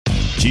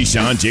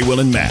Keyshawn, J. Will,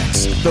 and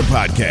Max, the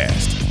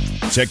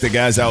podcast. Check the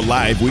guys out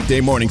live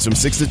weekday mornings from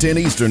 6 to 10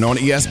 Eastern on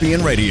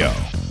ESPN Radio.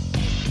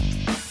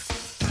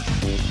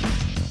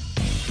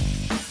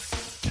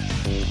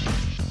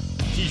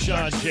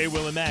 Keyshawn, J.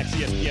 Will, and Max,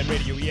 ESPN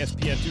Radio,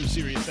 ESPN2,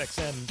 Sirius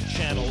XM,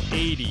 Channel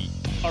 80.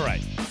 All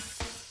right.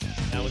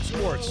 Now in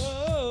sports,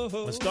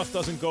 when stuff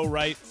doesn't go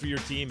right for your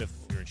team, if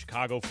you're in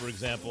Chicago, for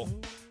example,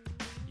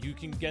 you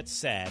can get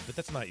sad, but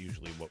that's not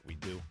usually what we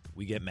do.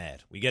 We get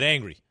mad. We get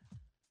angry.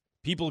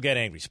 People get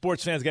angry.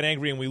 Sports fans get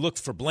angry, and we look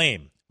for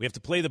blame. We have to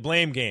play the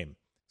blame game.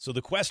 So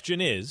the question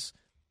is,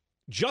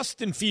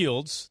 Justin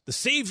Fields, the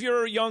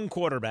savior young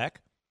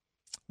quarterback,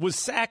 was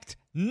sacked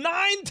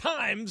 9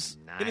 times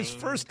in his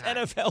first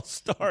NFL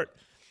start.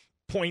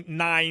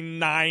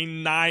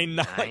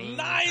 0.9999.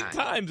 9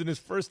 times in his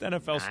first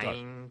NFL start.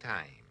 9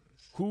 times.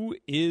 Who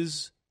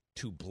is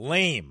to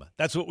blame?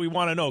 That's what we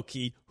want to know,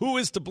 Key. Who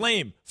is to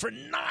blame for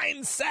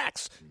 9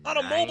 sacks on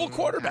a mobile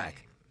quarterback?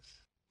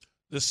 Times.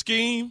 The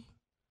scheme.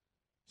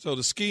 So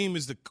the scheme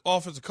is the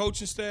offensive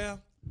coaching staff,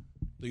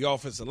 the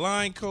offensive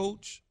line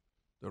coach,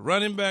 the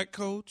running back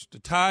coach, the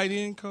tight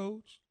end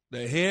coach,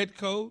 the head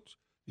coach,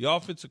 the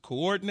offensive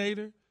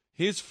coordinator,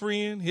 his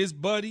friend, his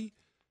buddy,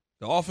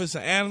 the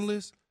offensive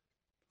analyst,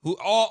 who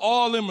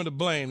all of them are to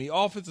blame, the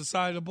offensive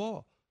side of the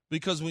ball.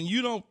 Because when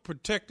you don't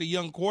protect a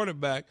young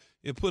quarterback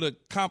and put a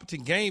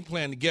competent game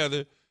plan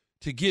together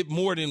to get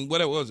more than, what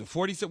was it,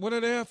 47? What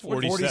did they have?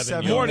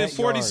 47 more than yards.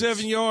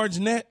 47 yards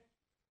net?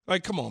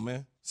 Like, come on,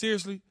 man.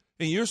 Seriously?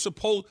 And you're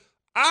supposed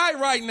 – I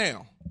right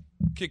now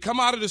can come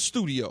out of the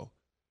studio.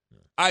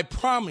 I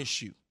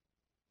promise you.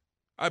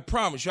 I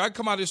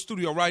come out of the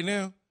studio right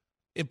now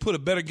and put a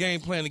better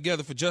game plan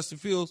together for Justin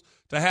Fields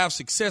to have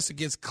success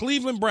against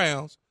Cleveland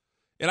Browns,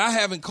 and I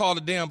haven't called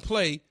a damn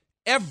play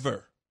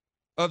ever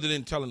other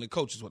than telling the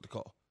coaches what to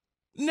call.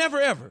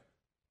 Never, ever.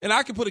 And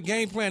I can put a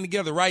game plan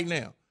together right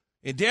now.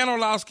 And Dan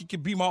Orlovsky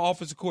can be my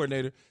offensive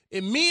coordinator.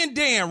 And me and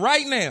Dan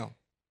right now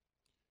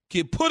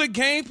can put a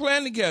game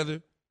plan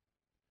together,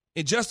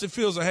 and Justin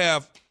Fields will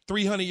have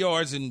 300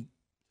 yards and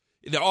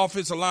the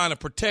offensive line to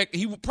protect.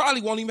 He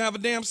probably won't even have a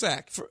damn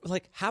sack.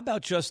 How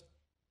about just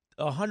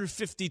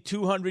 150,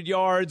 200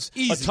 yards,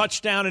 Easy. a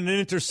touchdown and an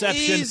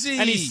interception, Easy.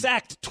 and he's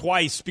sacked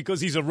twice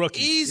because he's a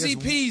rookie. Easy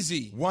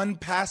peasy. One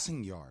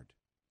passing yard.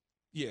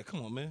 Yeah,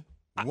 come on, man.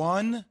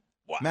 One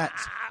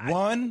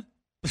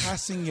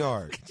passing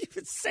yard. What do you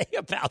even say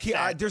about He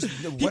that?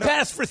 He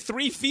passed for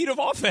 3 feet of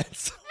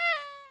offense.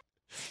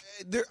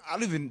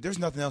 There's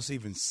nothing else to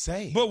even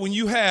say. But when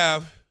you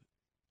have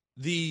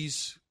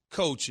these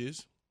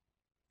coaches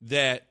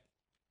that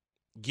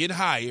get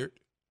hired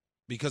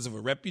because of a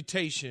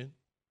reputation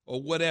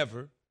or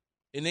whatever,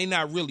 and they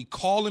not really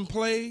calling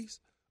plays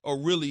or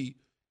really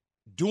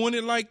doing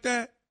it like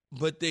that,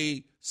 but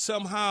they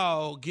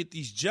somehow get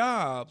these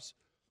jobs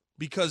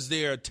because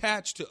they're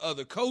attached to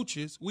other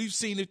coaches. We've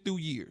seen it through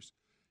years.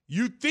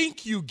 You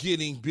think you're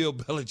getting Bill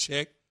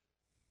Belichick.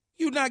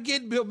 You're not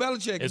getting Bill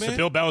Belichick, It's man. the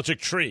Bill Belichick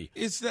tree.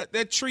 It's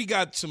that tree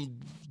got some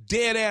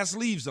dead-ass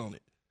leaves on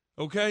it,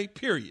 okay,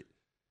 period.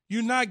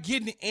 You're not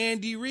getting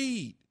Andy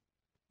Reid.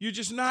 You're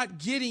just not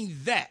getting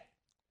that,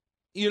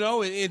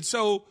 and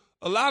so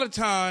a lot of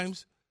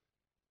times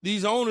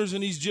these owners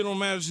and these general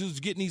managers who's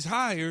getting these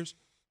hires,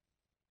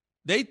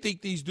 they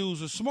think these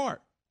dudes are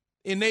smart,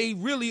 and they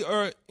really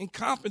are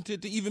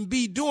incompetent to even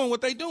be doing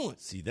what they're doing.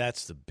 See,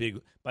 that's the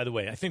big – by the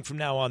way, I think from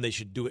now on they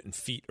should do it in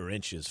feet or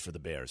inches for the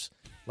Bears.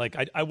 Like,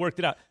 I worked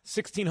it out.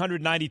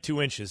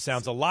 1,692 inches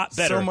sounds a lot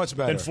better, So much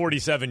better. than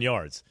 47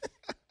 yards.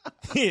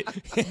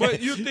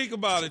 But you think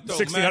about it, though.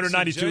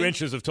 1,692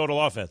 inches of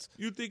total offense.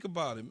 You think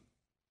about it.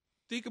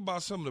 Think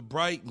about some of the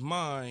bright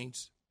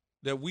minds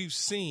that we've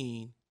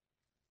seen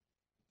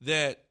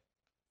that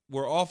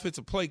were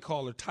offensive play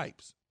caller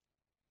types.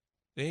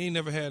 They ain't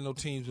never had no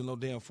teams with no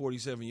damn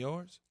 47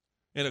 yards.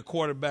 And a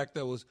quarterback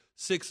that was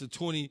 6 of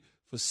 20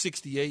 for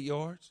 68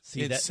 yards.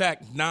 See, and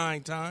sacked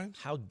 9 times.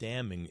 How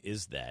damning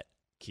is that,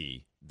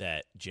 Key,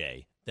 that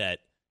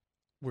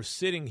we're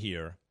sitting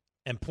here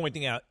and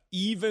pointing out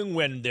even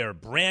when they're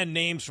brand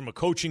names from a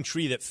coaching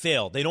tree that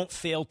fail, they don't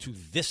fail to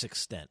this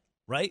extent,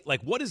 right?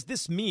 Like, what does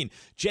this mean?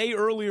 Jay,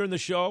 earlier in the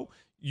show,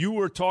 you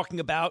were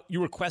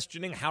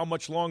questioning how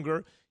much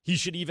longer he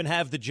should even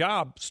have the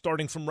job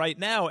starting from right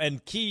now.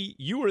 And Key,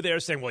 you were there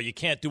saying, well, you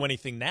can't do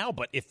anything now.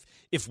 But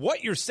if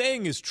what you're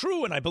saying is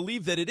true, and I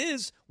believe that it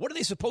is, what are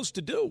they supposed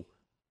to do?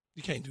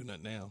 You can't do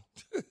nothing now.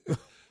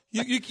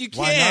 You can't.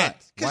 Why not?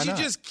 Because you Why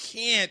not? just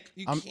can't.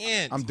 You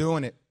can't. I'm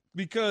doing it.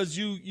 Because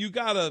you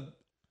got to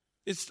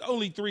 – it's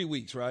only 3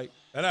 weeks, right?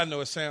 And I know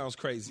it sounds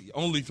crazy.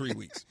 Only 3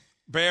 weeks.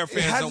 Bear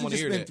fans don't want to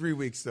hear that. It hasn't just been 3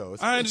 weeks, though.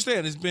 I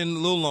understand. It's been a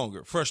little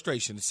longer.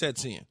 Frustration. It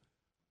sets in.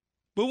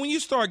 But when you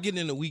start getting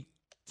into week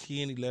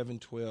 10, 11,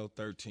 12,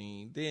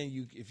 13,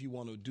 then if you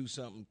want to do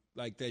something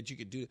like that, you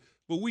could do it.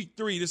 But week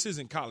 3, this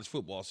isn't college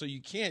football, so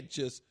you can't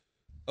just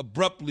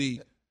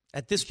abruptly –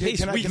 At this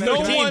pace,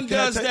 no one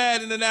does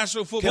that in the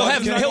National Football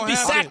League. He'll be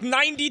sacked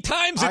 90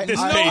 times at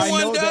this pace. No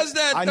one does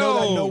that, I know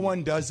though. that no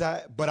one does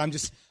that, but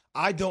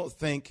I don't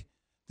think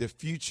the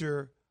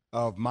future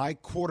of my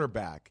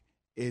quarterback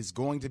is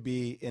going to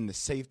be in the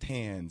safe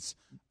hands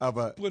of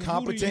a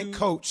competent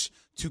coach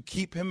to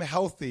keep him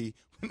healthy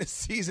when the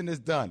season is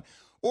done.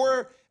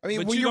 Or, I mean,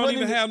 but when you you're don't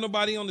even running, have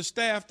nobody on the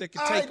staff that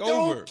can take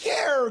over. I don't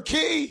care,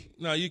 Key.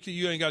 No,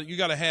 you ain't got. You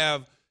got to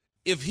have.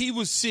 If he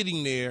was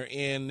sitting there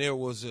and there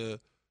was a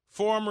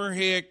former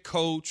head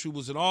coach who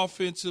was an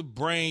offensive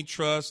brain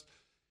trust,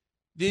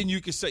 then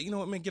you could say, you know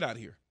what, man, get out of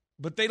here.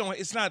 But they don't.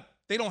 It's not.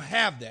 They don't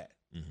have that.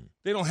 Mm-hmm.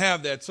 They don't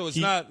have that. So it's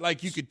not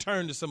like you could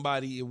turn to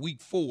somebody in week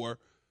 4,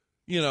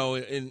 you know.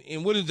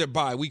 And what is their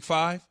bye? Week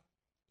 5.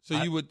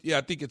 So you would. Yeah,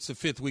 I think it's the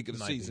 5th week of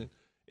the season.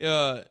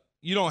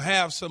 You don't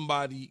have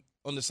somebody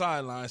on the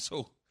sideline,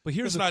 so but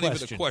here's it's not even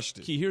a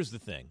question. Key, here's the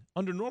thing.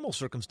 Under normal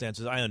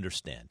circumstances, I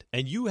understand.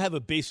 And you have a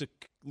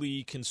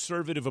basically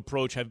conservative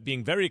approach,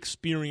 being very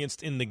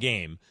experienced in the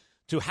game,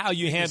 to how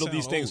you handle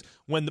these things.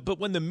 But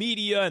when the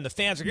media and the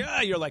fans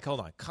are, you're like, hold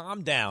on,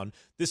 calm down.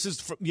 This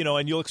is,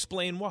 and you'll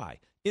explain why.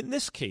 In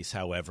this case,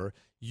 however,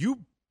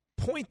 you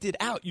pointed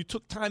out, you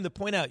took time to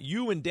point out,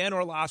 you and Dan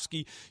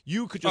Orlovsky,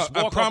 you could just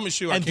walk up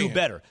and do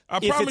better.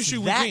 I promise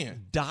you we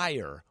can.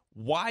 Dire.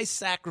 Why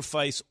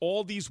sacrifice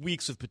all these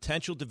weeks of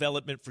potential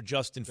development for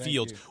Justin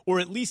Fields, or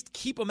at least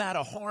keep him out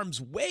of harm's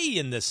way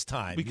in this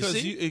time? Because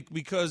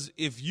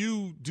if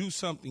you do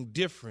something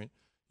different,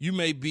 you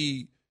may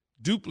be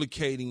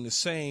duplicating the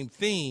same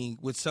thing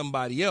with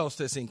somebody else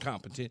that's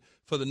incompetent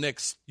for the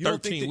next 13 you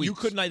don't think that weeks. You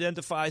couldn't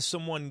identify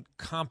someone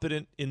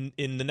competent in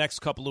the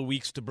next couple of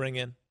weeks to bring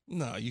in?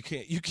 No, you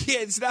can't. You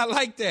can't. It's not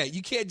like that.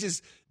 You can't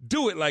just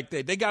do it like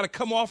that. They got to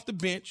come off the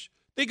bench.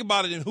 Think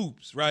about it in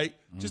hoops, right?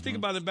 Mm-hmm. Just think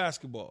about it in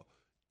basketball.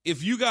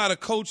 If you got a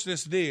coach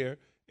that's there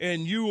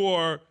and you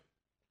are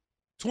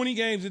 20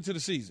 games into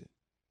the season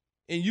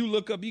and you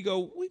look up, you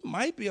go, we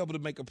might be able to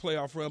make a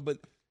playoff run, but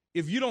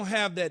if you don't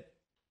have that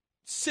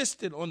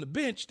assistant on the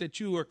bench that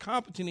you are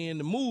competent in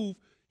to move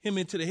him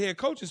into the head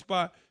coaching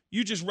spot,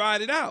 you just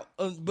ride it out.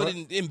 But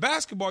in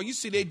basketball, you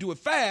see they do it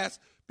fast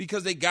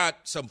because they got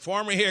some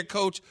former head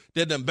coach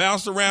that done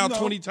bounced around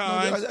 20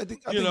 times. I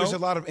think there's a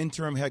lot of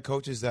interim head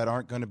coaches that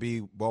aren't going to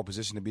be well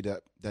positioned to be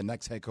the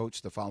next head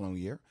coach the following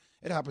year.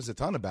 It happens a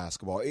ton of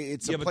basketball.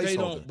 It's a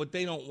placeholder. But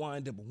they don't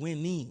wind up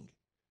winning.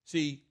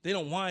 See, they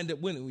don't wind up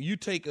winning. When you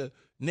take a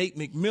Nate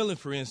McMillan,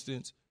 for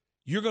instance,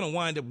 you're going to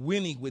wind up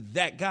winning with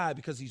that guy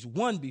because he's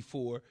won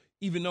before.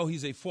 Even though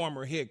he's a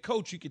former head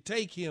coach, you could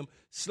take him,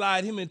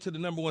 slide him into the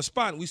number 1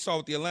 spot. And we saw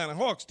what the Atlanta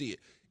Hawks did.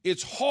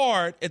 It's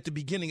hard at the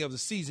beginning of the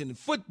season in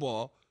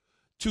football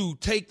to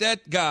take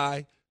that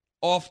guy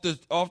off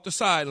the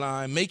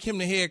sideline, make him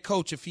the head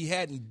coach if he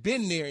hadn't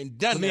been there and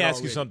done that. Let me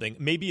ask you something.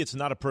 Maybe it's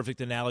not a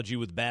perfect analogy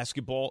with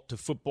basketball to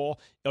football.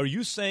 Are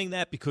you saying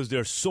that because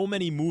there are so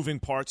many moving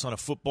parts on a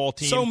football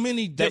team? So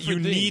many that you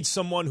different things. Need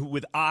someone who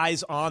with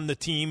eyes on the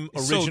team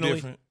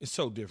originally? It's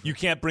so different. You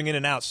can't bring in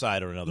an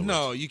outsider, in other words.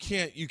 No, you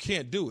can't. You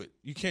can't do it.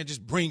 You can't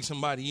just bring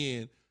somebody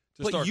in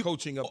to start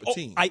coaching up a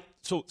team. I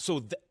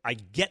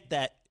get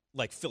that,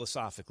 like,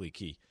 philosophically,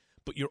 Key.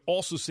 But you're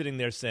also sitting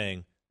there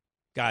saying,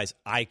 guys,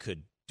 I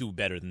could do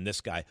better than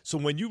this guy. So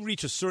when you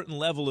reach a certain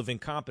level of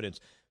incompetence,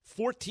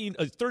 13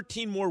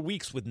 more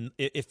weeks with,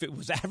 if it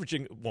was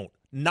averaging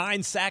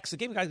 9 sacks a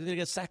game, guys are going to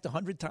get sacked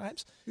 100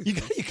 times. You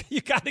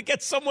got to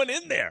get someone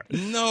in there.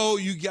 No,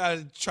 you got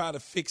to try to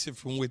fix it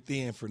from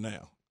within for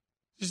now.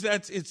 It's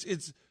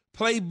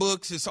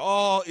playbooks. It's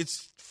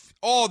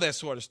all that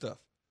sort of stuff.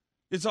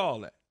 It's all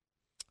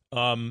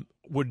that.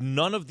 Would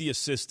none of the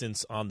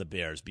assistants on the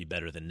Bears be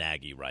better than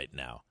Nagy right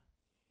now?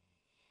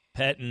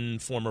 Pettin,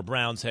 former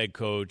Browns head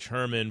coach.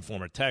 Herman,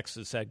 former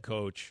Texas head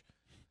coach.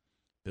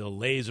 Bill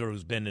Lazor,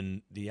 who's been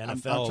in the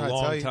NFL a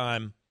long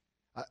time.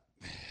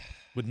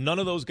 Would none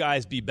of those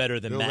guys be better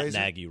than Matt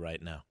Nagy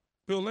right now?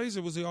 Bill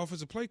Lazor was the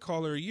offensive play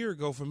caller a year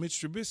ago for Mitch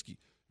Trubisky.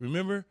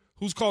 Remember?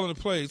 Who's calling the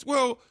plays?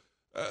 Well,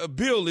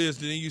 Bill is,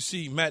 and then you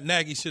see Matt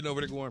Nagy sitting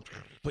over there going.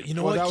 But you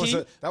know what,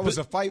 that was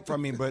a fight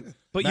from him, but Matt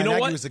you know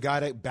Nagy what? was the guy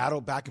that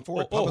battled back and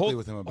forth publicly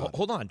with him about it.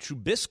 Hold on.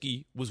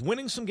 Trubisky was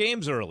winning some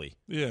games early.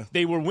 Yeah.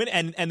 They were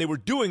winning, and they were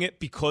doing it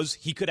because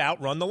he could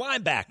outrun the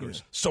linebackers.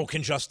 Yeah. So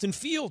can Justin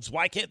Fields.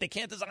 Why can't they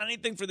design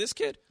anything for this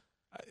kid?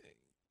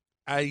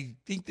 I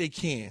think they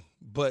can,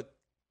 but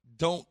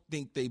don't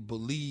think they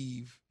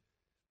believe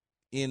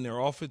in their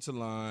offensive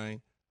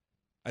line.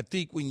 I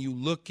think when you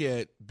look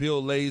at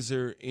Bill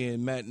Lazor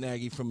and Matt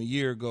Nagy from a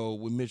year ago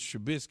with Mitch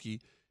Trubisky,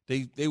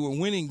 they were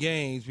winning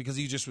games because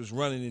he just was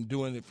running and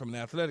doing it from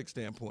an athletic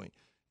standpoint.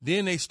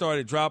 Then they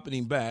started dropping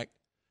him back.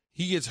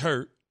 He gets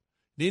hurt.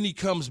 Then he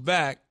comes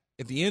back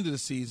at the end of the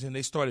season.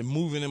 They started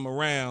moving him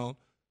around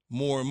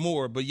more and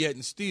more, but yet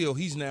and still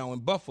he's now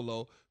in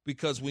Buffalo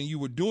because when you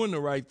were doing the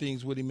right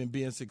things with him and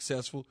being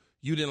successful,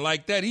 you didn't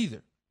like that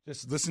either.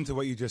 Just listen to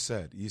what you just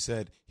said. You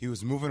said he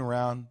was moving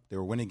around. They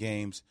were winning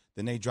games.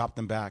 Then they dropped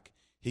him back.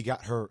 He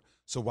got hurt.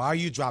 So why are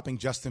you dropping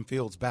Justin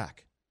Fields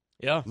back?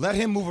 Yeah. Let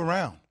him move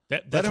around.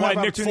 That's why Nick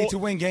opportunity to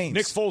win games.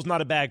 Nick Foles not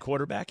a bad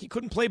quarterback. He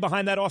couldn't play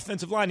behind that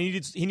offensive line.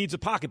 He needs a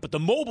pocket. But the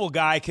mobile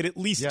guy could at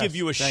least give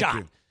you a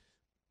shot.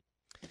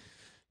 You.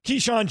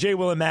 Keyshawn, J.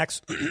 Will, and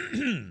Max.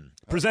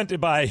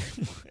 presented by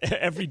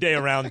every day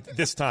around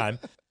this time.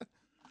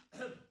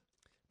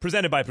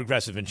 Presented by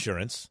Progressive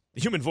Insurance.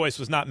 The human voice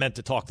was not meant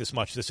to talk this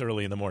much this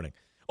early in the morning.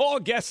 All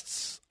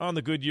guests on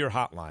the Goodyear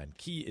hotline.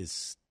 Key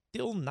is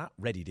still not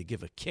ready to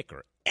give a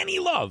kicker any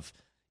love,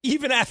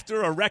 even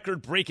after a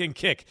record-breaking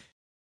kick.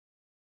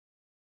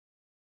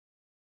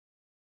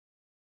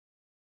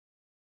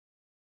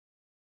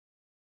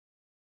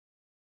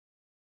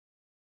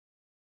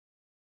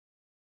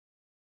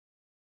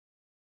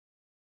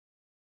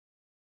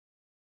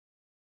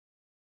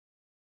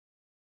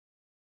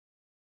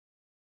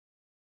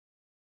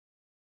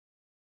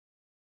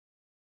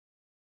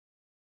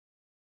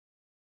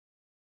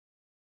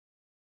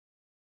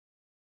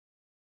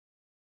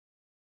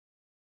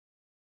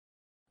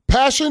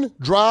 Passion,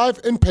 drive,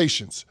 and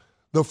patience.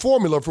 The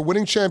formula for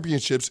winning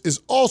championships is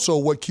also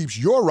what keeps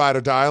your ride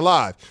or die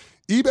alive.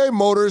 eBay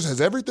Motors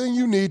has everything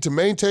you need to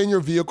maintain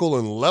your vehicle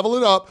and level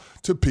it up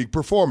to peak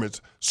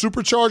performance.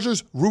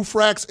 Superchargers, roof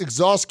racks,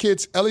 exhaust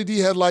kits, LED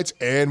headlights,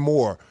 and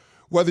more.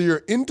 Whether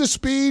you're into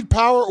speed,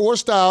 power, or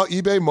style,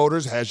 eBay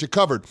Motors has you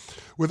covered.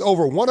 With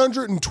over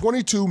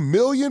 122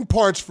 million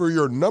parts for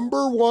your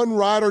number one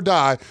ride or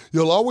die,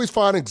 you'll always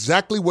find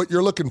exactly what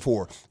you're looking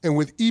for. And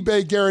with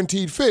eBay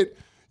Guaranteed Fit,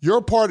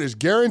 your part is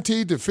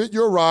guaranteed to fit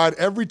your ride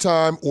every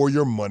time or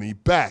your money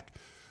back.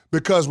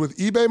 Because with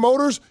eBay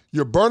Motors,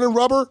 you're burning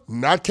rubber,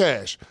 not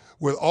cash.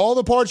 With all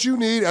the parts you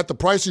need at the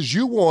prices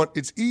you want,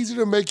 it's easy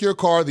to make your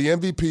car the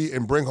MVP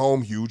and bring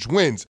home huge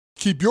wins.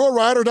 Keep your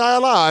ride or die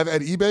alive at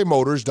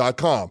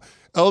ebaymotors.com.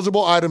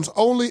 Eligible items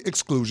only.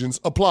 Exclusions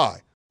apply.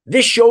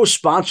 This show is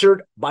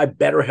sponsored by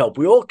BetterHelp.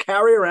 We all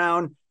carry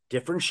around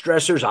different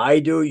stressors.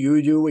 I do,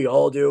 you do, we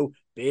all do.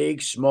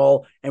 Big,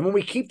 small, and when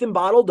we keep them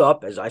bottled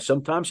up, as I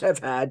sometimes have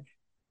had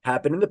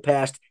happen in the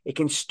past, it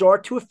can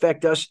start to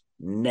affect us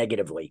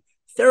negatively.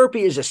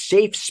 Therapy is a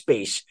safe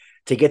space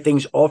to get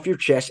things off your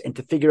chest and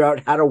to figure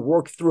out how to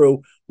work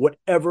through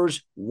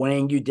whatever's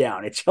weighing you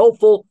down. It's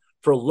helpful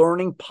for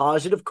learning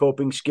positive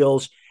coping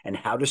skills and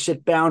how to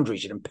set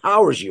boundaries. It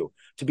empowers you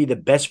to be the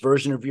best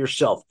version of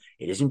yourself.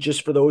 It isn't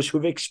just for those who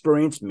have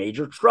experienced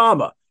major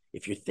trauma.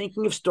 If you're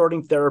thinking of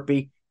starting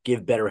therapy,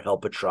 give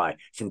BetterHelp a try.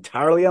 It's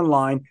entirely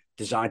online,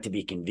 designed to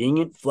be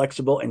convenient,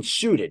 flexible, and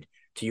suited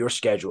to your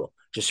schedule.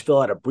 Just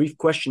fill out a brief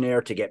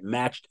questionnaire to get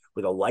matched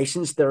with a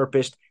licensed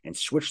therapist and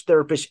switch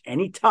therapists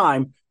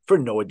anytime for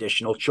no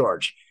additional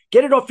charge.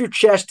 Get it off your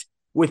chest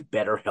with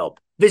BetterHelp.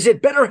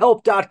 Visit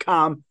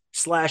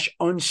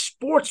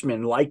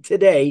BetterHelp.com/unsportsmanlike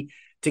today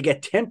to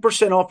get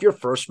 10% off your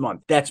first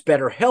month. That's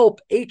BetterHelp,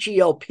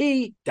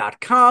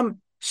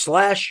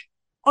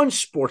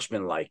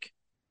 HELP.com/unsportsmanlike.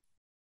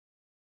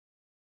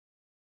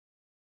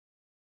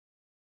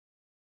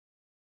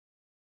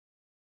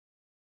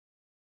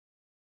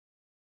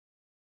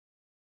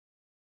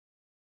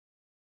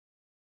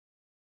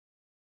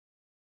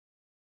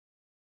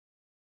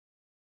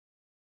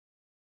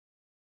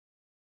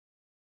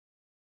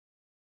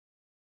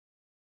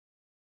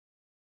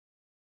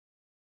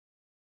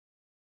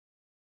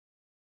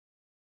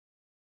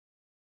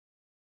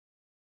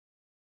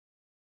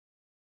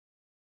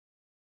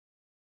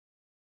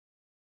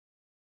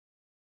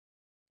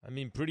 I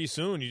mean, pretty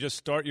soon you just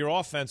start your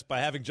offense by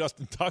having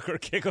Justin Tucker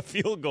kick a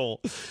field goal.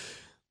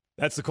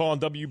 That's the call on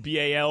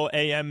WBAL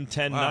AM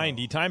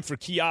 1090. Wow. Time for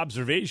Key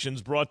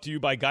Observations brought to you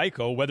by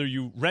Geico. Whether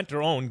you rent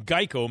or own,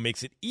 Geico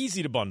makes it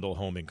easy to bundle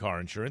home and car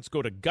insurance.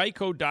 Go to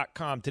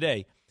geico.com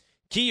today.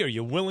 Key, are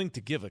you willing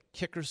to give a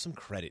kicker some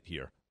credit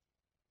here?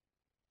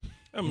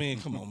 I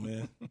mean, come on,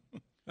 man.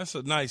 That's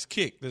a nice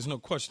kick. There's no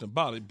question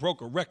about it. Broke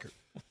a record.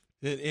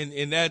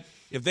 And that,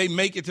 if they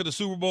make it to the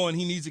Super Bowl and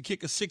he needs to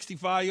kick a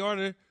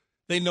 65-yarder,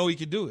 they know he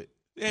can do it.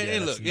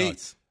 And look,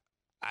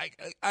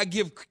 I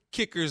give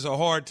kickers a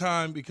hard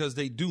time because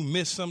they do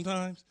miss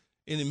sometimes,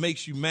 and it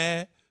makes you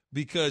mad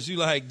because you're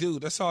like,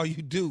 dude, that's all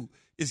you do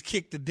is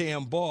kick the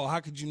damn ball.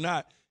 How could you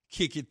not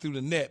kick it through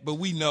the net? But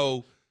we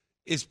know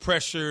it's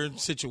pressure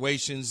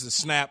situations, the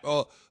snap.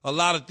 A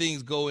lot of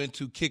things go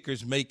into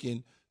kickers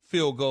making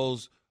field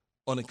goals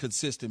on a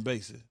consistent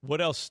basis. What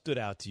else stood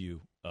out to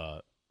you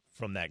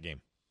from that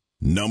game?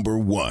 Number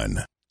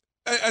one.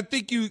 I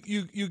think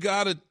you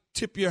got to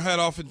tip your hat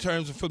off in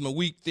terms of from the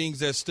weak things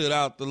that stood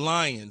out. The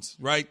Lions,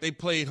 right? They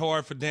played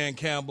hard for Dan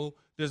Campbell.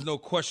 There's no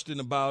question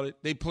about it.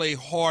 They played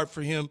hard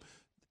for him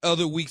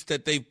other weeks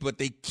but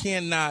they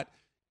cannot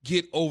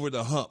get over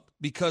the hump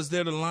because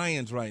they're the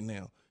Lions right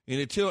now. And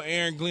until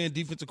Aaron Glenn,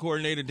 defensive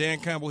coordinator,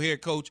 Dan Campbell,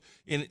 head coach,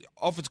 and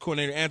offensive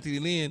coordinator Anthony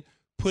Lynn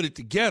put it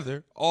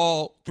together,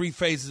 all three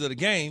phases of the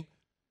game,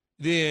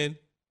 then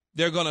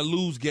they're going to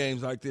lose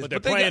games like this. But they're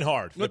playing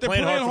hard. They're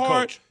playing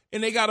hard,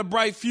 and they got a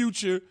bright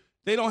future.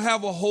 They don't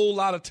have a whole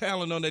lot of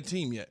talent on their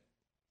team yet.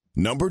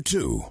 Number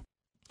two.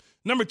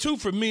 Number two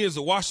for me is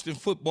the Washington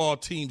football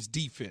team's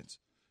defense.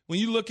 When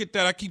you look at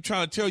that, I keep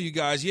trying to tell you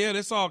guys, yeah,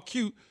 that's all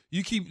cute.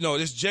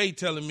 This Jay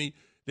telling me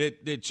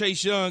that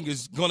Chase Young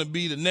is going to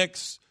be the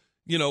next,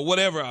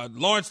 whatever,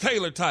 Lawrence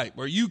Taylor type,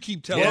 or you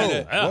keep telling me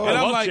that. Yeah,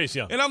 I love Chase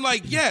Young. And I'm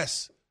like,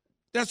 yes,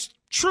 that's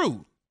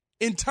true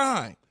in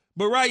time.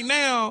 But right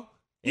now,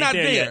 Not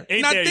there.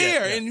 Not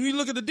there. And you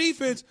look at the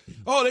defense,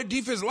 their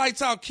defense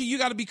lights out. Key, you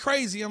got to be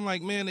crazy. I'm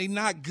like, man, they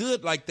not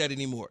good like that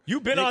anymore.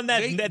 You've been on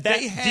that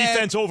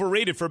defense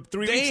overrated for 3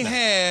 weeks They now.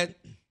 had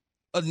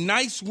a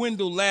nice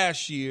window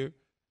last year,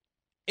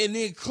 and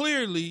then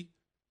clearly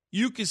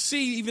you could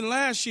see even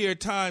last year at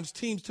times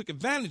teams took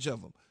advantage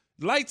of them.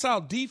 Lights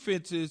out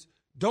defenses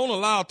don't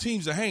allow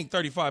teams to hang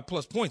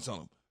 35-plus points on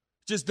them.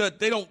 Just that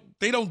they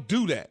don't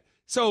do that.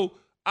 So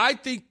I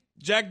think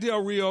Jack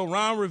Del Rio,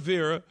 Ron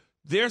Rivera,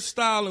 their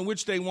style in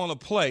which they want to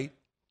play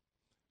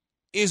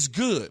is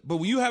good. But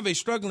when you have a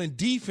struggling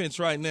defense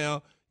right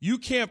now, you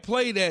can't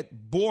play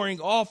that boring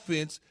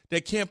offense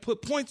that can't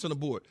put points on the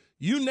board.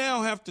 You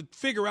now have to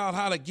figure out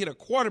how to get a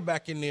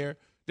quarterback in there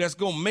that's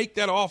going to make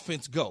that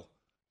offense go.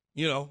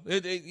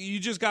 You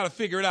just got to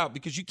figure it out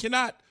because you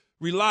cannot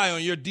rely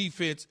on your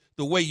defense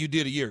the way you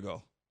did a year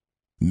ago.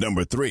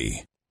 Number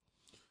 3.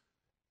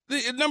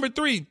 Number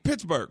 3,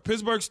 Pittsburgh.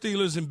 Pittsburgh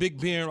Steelers and Big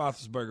Ben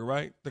Roethlisberger,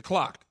 right? The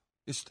clock.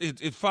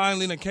 It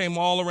finally came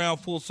all around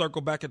full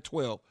circle back at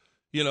 12,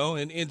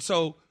 and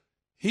so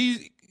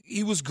he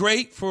was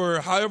great for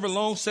however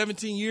long,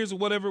 17 years or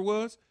whatever it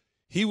was.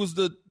 He was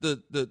the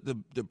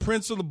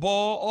prince of the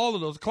ball, all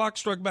of those. The clock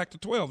struck back to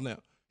 12 now.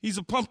 He's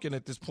a pumpkin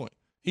at this point.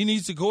 He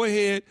needs to go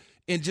ahead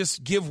and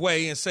just give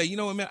way and say, you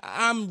know what, man,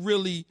 I'm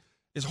really,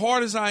 as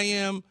hard as I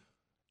am,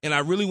 and I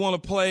really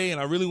want to play and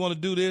I really want to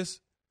do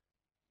this,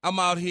 I'm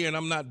out here and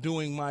I'm not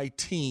doing my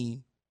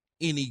team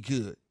any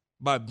good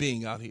by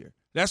being out here.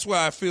 That's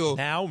why I feel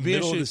now,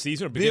 middle of the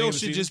season or beginning of the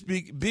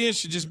season? Ben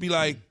should just be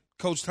like,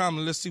 Coach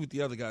Tomlin, let's see what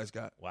the other guys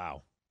got.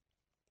 Wow.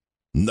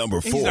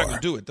 Number 4. He's not going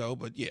to do it, though,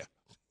 but yeah.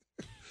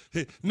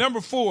 Number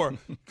 4,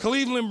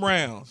 Cleveland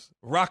Browns,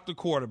 rock the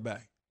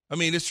quarterback. I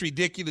mean, it's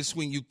ridiculous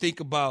when you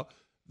think about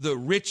the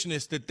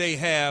richness that they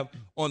have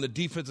on the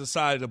defensive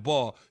side of the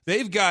ball.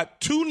 They've got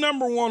 2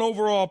 number 1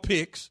 overall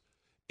picks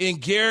in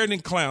Garrett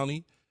and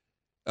Clowney.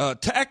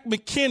 Takk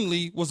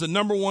McKinley was the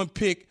number 1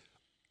 pick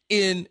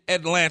in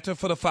Atlanta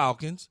for the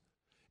Falcons.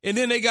 And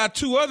then they got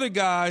 2 other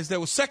guys that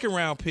were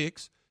second-round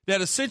picks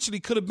that essentially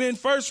could have been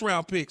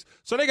first-round picks.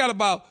 So they got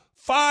about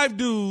 5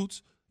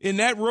 dudes in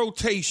that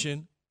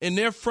rotation in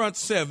their front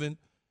 7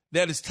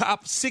 that is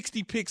top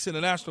 60 picks in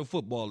the National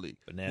Football League.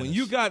 Bananas. When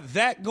you got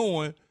that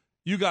going,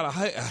 you got a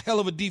hell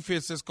of a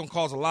defense that's going to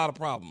cause a lot of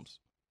problems.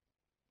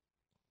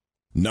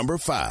 Number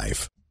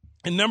 5.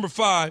 And number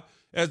 5,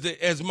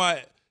 as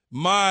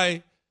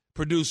my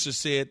producer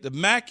said, the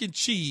mac and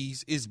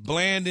cheese is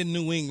bland in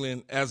New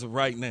England as of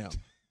right now.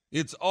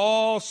 It's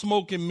all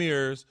smoke and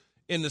mirrors,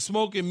 and the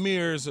smoke and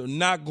mirrors are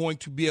not going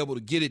to be able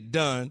to get it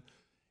done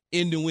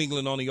in New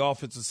England on the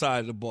offensive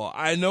side of the ball.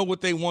 I know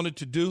what they wanted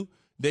to do.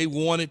 They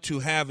wanted to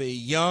have a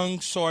young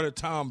sort of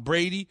Tom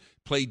Brady,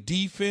 play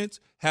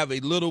defense, have a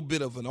little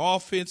bit of an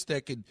offense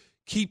that could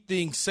keep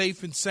things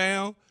safe and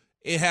sound,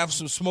 and have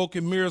some smoke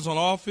and mirrors on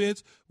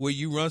offense where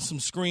you run some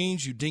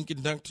screens, you dink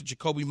and dunk to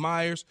Jacoby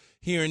Myers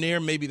here and there.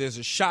 Maybe there's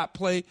a shot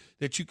play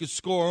that you could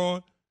score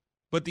on.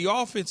 But the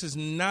offense is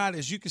not,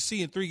 as you can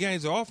see in 3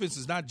 games, the offense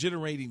is not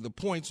generating the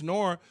points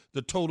nor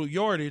the total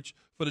yardage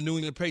for the New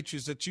England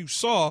Patriots that you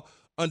saw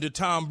under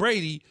Tom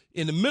Brady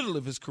in the middle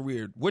of his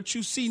career. What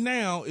you see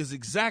now is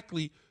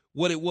exactly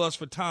what it was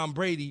for Tom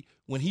Brady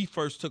when he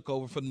first took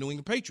over for the New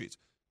England Patriots.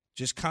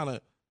 Just kind of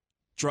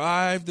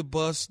drive the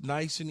bus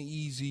nice and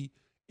easy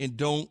and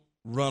don't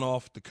run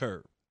off the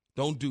curb.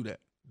 Don't do that.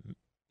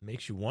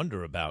 Makes you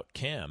wonder about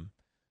Cam.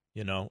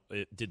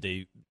 Did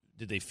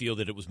they feel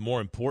that it was more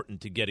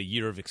important to get a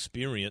year of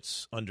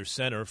experience under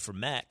center for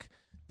Mac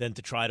than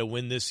to try to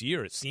win this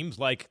year? It seems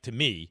like, to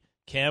me,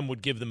 Cam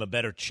would give them a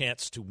better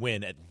chance to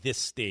win at this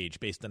stage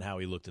based on how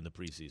he looked in the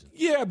preseason.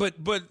 Yeah, but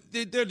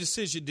their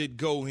decision did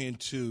go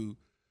into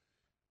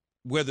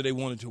whether they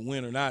wanted to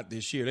win or not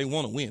this year. They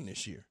want to win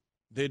this year.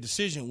 Their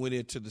decision went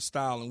into the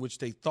style in which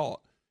they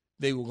thought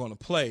they were going to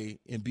play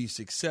and be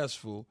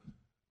successful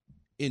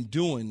in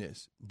doing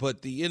this. But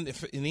in the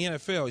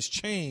NFL has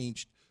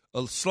changed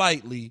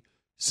slightly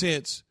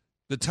since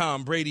the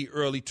Tom Brady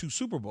early 2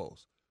 Super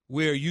Bowls,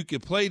 where you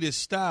could play this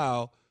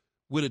style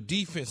with a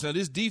defense. Now,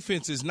 this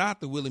defense is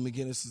not the Willie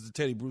McGinnis, the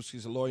Teddy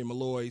Bruschi's, the Lawyer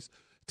Malloys,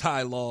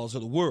 Ty Laws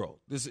of the world.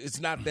 It's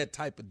not that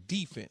type of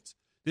defense.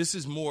 This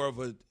is more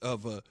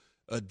of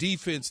a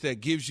defense that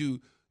gives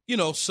you,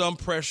 some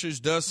pressures,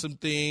 does some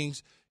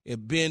things,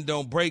 and bend,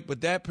 don't break.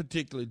 But that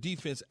particular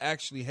defense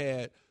actually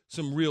had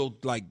some real,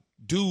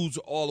 dudes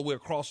all the way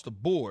across the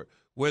board,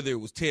 whether it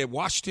was Ted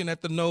Washington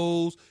at the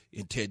nose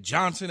and Ted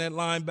Johnson at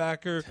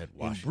linebacker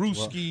and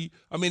Bruschi.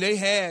 I mean, they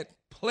had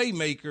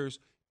playmakers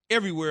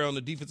everywhere on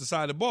the defensive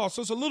side of the ball.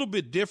 So it's a little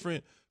bit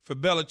different for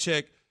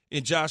Belichick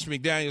and Josh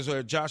McDaniels,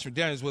 or Josh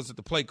McDaniels wasn't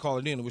the play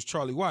caller then. It was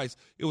Charlie Weiss.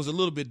 It was a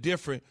little bit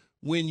different.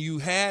 When you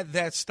had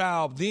that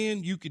style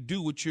then, you could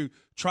do what you're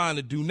trying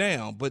to do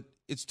now, but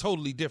it's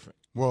totally different.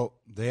 Well,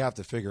 they have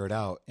to figure it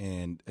out,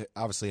 and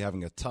obviously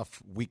having a tough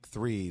week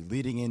 3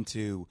 leading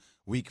into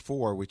week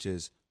 4, which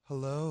is,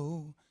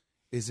 hello,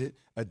 is it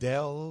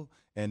Adele?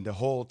 And the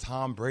whole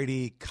Tom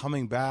Brady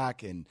coming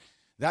back and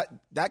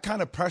that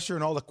kind of pressure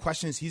and all the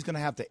questions he's going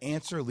to have to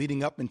answer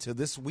leading up into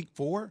this week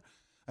 4,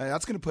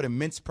 that's going to put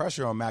immense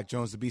pressure on Mac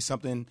Jones to be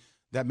something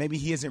that maybe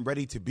he isn't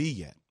ready to be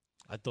yet.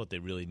 I thought they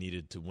really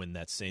needed to win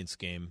that Saints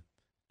game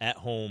at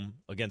home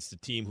against a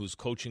team whose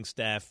coaching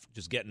staff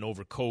just getting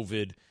over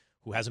COVID,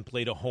 who hasn't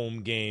played a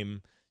home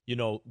game. You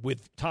know,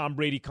 with Tom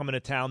Brady coming to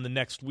town the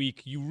next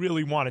week, you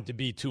really wanted to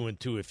be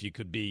 2-2 if you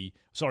could be,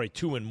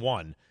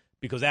 2-1,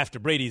 because after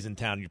Brady's in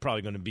town, you're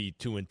probably going to be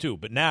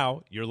 2-2. But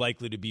now you're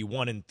likely to be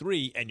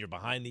 1-3, and you're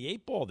behind the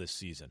 8 ball this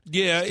season.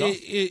 Yeah,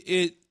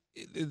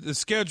 the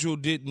schedule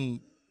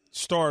didn't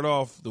start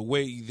off the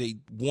way they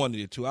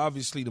wanted it to.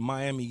 Obviously, the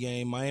Miami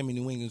game,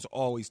 Miami-New England is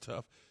always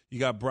tough. You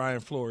got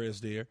Brian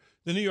Flores there.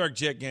 The New York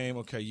Jet game,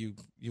 okay, you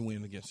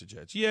win against the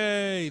Jets.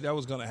 Yay, that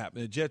was going to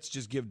happen. The Jets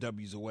just give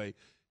W's away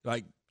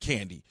like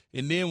candy.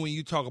 And then when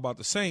you talk about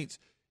the Saints,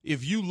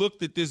 if you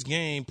looked at this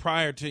game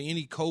prior to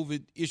any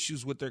COVID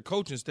issues with their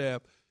coaching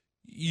staff,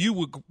 you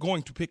were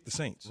going to pick the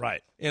Saints.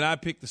 Right. And I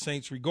picked the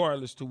Saints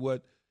regardless to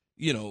what,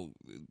 you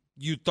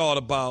thought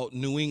about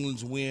New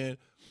England's win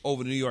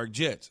over the New York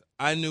Jets.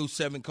 I knew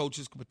 7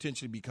 coaches could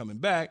potentially be coming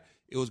back.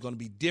 It was going to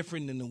be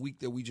different than the week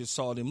that we just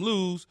saw them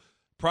lose.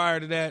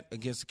 Prior to that,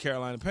 against the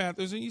Carolina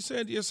Panthers, and you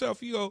said to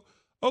yourself, you go,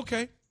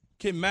 okay,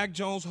 can Mac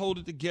Jones hold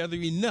it together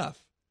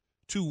enough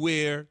to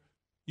where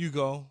you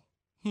go,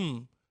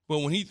 But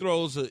when he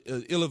throws a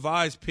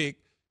ill-advised pick,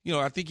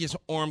 I think his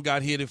arm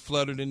got hit, it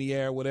fluttered in the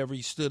air, whatever.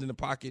 He stood in the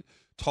pocket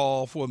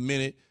tall for a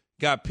minute,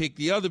 got picked.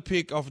 The other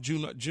pick off of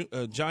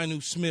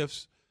Jonnu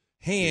Smith's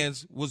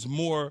hands was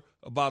more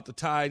about the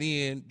tight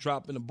end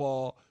dropping the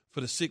ball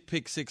for the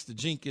pick 6 to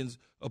Jenkins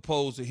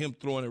opposed to him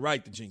throwing it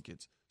right to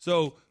Jenkins.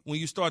 So when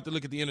you start to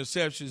look at the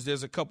interceptions,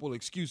 there's a couple of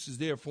excuses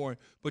there for him.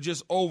 But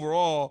just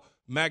overall,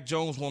 Mac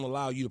Jones won't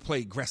allow you to play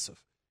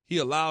aggressive. He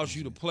allows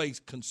you to play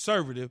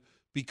conservative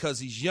because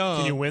he's young.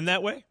 Can you win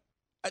that way?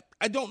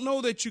 I don't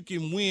know that you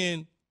can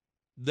win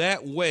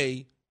that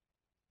way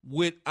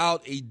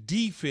without a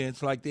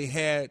defense like they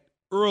had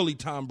early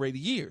Tom Brady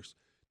years.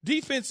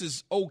 Defense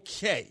is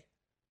okay.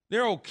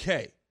 They're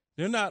okay.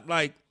 They're not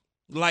like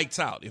lights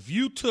out. If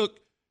you took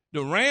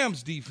the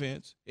Rams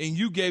defense and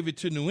you gave it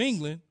to New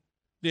England,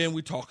 then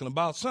we're talking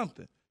about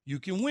something. You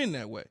can win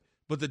that way.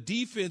 But the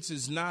defense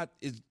is not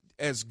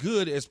as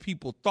good as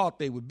people thought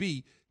they would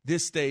be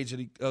this stage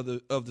of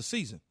the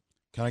season.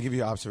 Can I give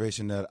you an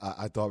observation that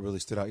I thought really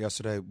stood out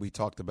yesterday? We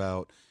talked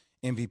about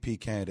MVP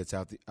candidates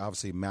out.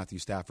 Obviously, Matthew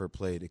Stafford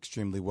played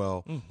extremely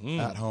well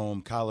at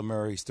home. Kyler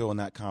Murray still in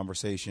that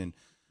conversation.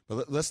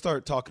 But let's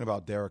start talking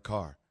about Derek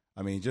Carr.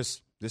 I mean,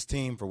 just this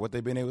team for what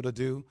they've been able to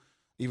do.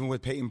 Even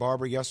with Peyton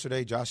Barber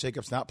yesterday, Josh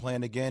Jacobs not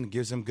playing again,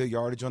 gives him good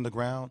yardage on the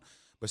ground.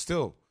 But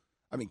still,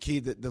 I mean, Key,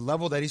 the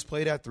level that he's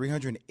played at,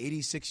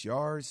 386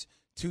 yards,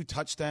 2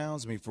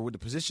 touchdowns. I mean, for the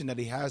position that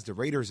he has the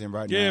Raiders in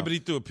right now. Yeah, but he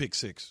threw a pick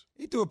 6.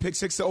 He threw a pick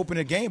 6 to open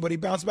the game, but he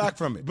bounced back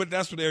from it. But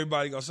that's what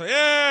everybody going to say.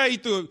 Yeah, he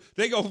threw it.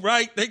 They go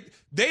right.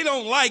 They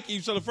don't like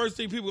him, so the first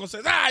thing people going to say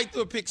is, he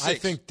threw a pick 6. I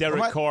think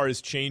Derek Carr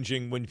is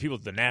changing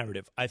the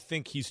narrative. I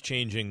think he's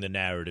changing the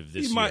narrative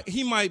this year.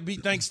 He might be,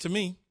 thanks to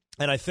me.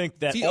 And I think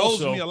that he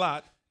also, owes me a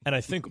lot. And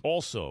I think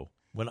also,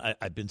 when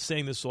I've been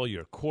saying this all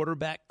year,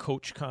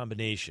 quarterback-coach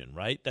combination,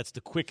 right? That's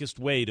the quickest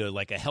way to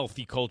like a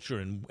healthy culture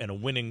and a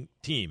winning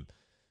team.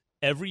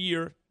 Every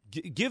year,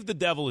 give the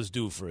devil his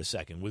due for a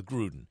second with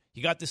Gruden.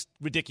 He got this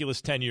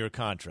ridiculous 10-year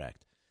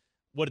contract.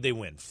 What did they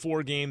win?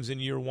 4 games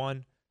in year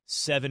 1,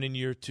 7 in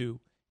year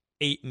 2,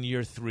 8 in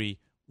year 3.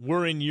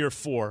 We're in year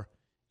 4,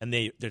 and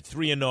they're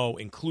 3-0,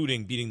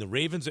 including beating the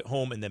Ravens at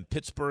home and then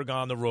Pittsburgh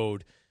on the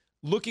road.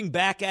 Looking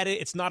back at it,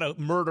 it's not a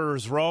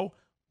murderer's row,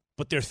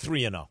 but they're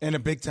 3-0. And a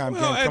big-time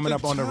game coming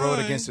up on the road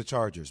against the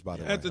Chargers, by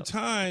the way. At the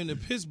time, the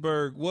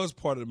Pittsburgh was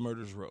part of the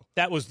murder's row.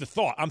 That was the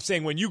thought. I'm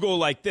saying when you go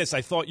like this,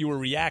 I thought you were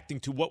reacting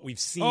to what we've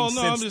seen since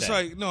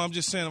then. I'm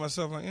just saying to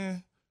myself,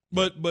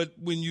 But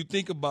when you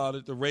think about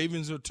it, the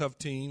Ravens are a tough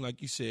team,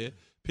 like you said.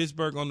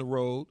 Pittsburgh on the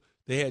road.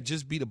 They had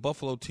just beat a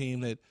Buffalo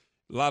team that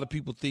a lot of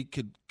people think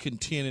could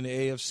contend in the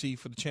AFC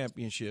for the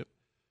championship.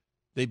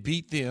 They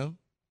beat them.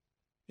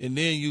 And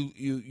then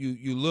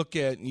you look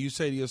at and you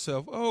say to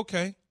yourself, oh,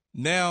 okay.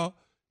 Now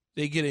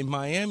they get a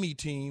Miami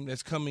team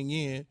that's coming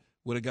in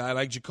with a guy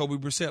like Jacoby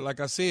Brissett.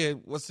 Like I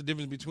said, what's the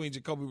difference between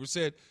Jacoby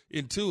Brissett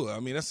and Tua? I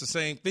mean, that's the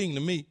same thing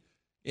to me.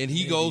 And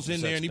he goes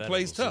in there and he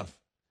plays tough.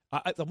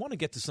 I want to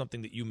get to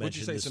something that you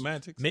mentioned. Would you say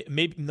semantics?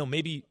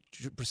 Maybe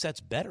Brissett's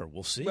better.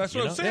 We'll see. That's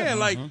what I'm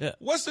saying. Yeah.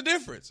 What's the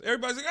difference?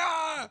 Everybody's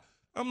like,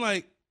 I'm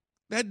like,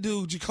 that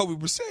dude, Jacoby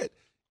Brissett,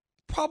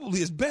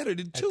 probably is better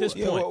than Tua. At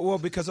this point. Well,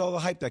 because all the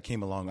hype that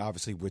came along,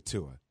 obviously, with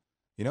Tua.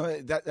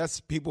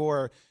 That's people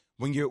are –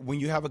 when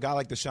you have a guy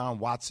like Deshaun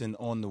Watson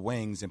on the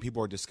wings and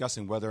people are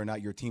discussing whether or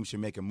not your team should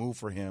make a move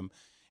for him,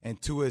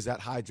 and Tua is that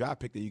high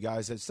draft pick that you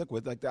guys had stuck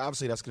with, like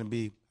obviously that's going to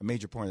be a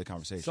major point of the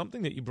conversation.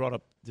 Something that you brought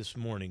up this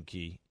morning,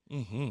 Key,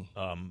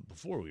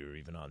 before we were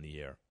even on the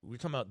air, we were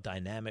talking about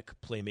dynamic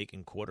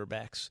playmaking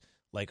quarterbacks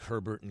like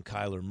Herbert and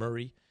Kyler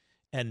Murray,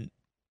 and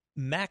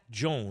Mac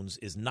Jones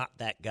is not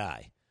that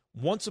guy.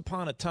 once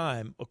upon a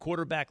time, a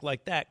quarterback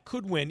like that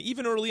could win,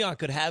 even early on,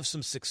 could have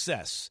some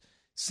success.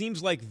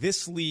 Seems like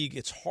this league,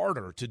 it's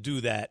harder to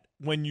do that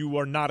when you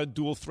are not a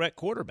dual-threat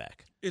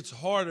quarterback. It's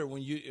harder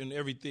when and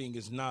everything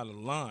is not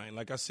aligned.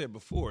 Like I said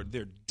before,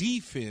 their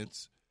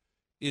defense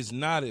is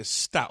not as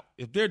stout.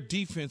 If their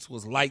defense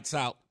was lights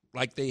out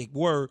like they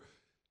were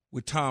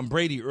with Tom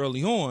Brady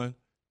early on,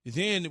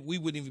 then we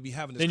wouldn't even be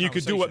having this conversation. Then you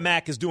could do what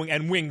Mac is doing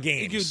and win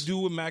games. You could do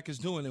what Mac is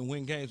doing and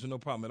win games with no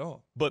problem at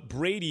all. But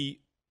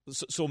Brady,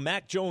 so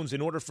Mac Jones,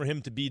 in order for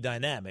him to be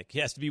dynamic, he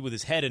has to be with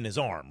his head in his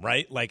arm,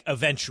 right? Like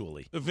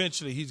eventually.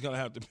 Eventually he's going to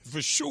have to,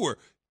 for sure,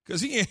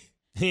 because he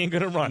ain't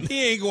going to run.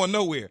 He ain't going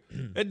nowhere.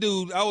 That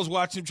dude, I was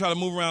watching him try to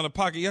move around the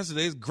pocket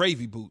yesterday. It's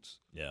gravy boots.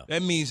 Yeah.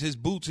 That means his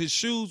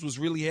shoes was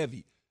really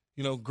heavy.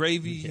 You know,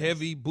 gravy,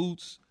 heavy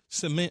boots,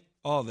 cement,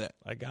 all that.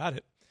 I got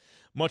it.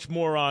 Much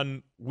more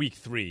on week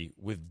 3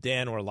 with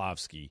Dan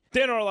Orlovsky.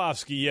 Dan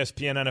Orlovsky,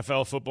 ESPN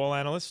NFL football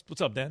analyst.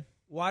 What's up, Dan?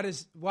 Why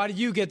do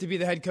you get to be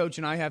the head coach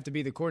and I have to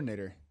be the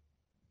coordinator?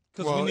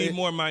 Because we need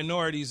more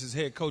minorities as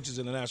head coaches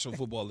in the National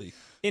Football League.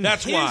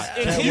 That's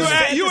why. You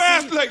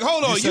asked, like,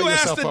 hold on. You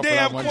asked the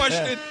damn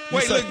question.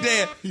 Wait, look,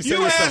 Dan.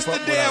 You asked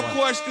the damn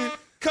question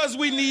because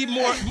we need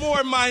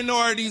more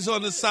minorities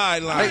on the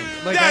sideline.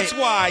 That's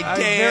why, Dan.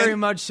 I very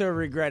much so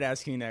regret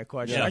asking that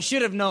question. Yeah. I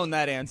should have known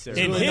that answer.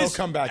 No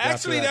comeback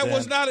actually, after that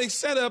was not a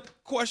setup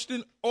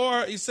question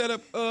or a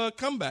setup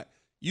comeback.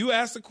 You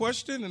asked the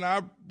question, and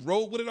I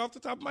rolled with it off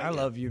the top of my head. I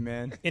love you,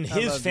 man. In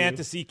his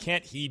fantasy,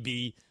 can't he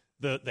be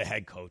the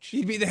head coach?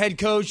 He'd be the head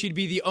coach. He'd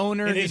be the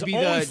owner. He'd be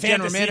the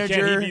general manager.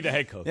 Can he be the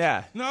head coach?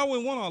 Yeah. No, I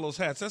wouldn't want all those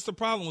hats. That's the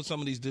problem with some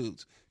of these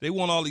dudes. They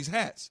want all these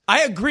hats.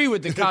 I agree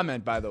with the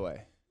comment, by the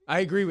way. I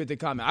agree with the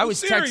comment. I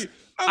was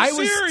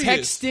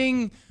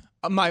texting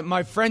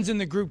my friends in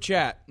the group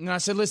chat, and I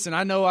said, listen,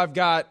 I know I've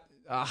got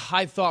a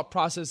high thought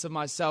process of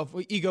myself,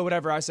 ego,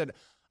 whatever. I said,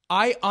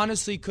 I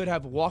honestly could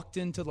have walked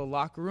into the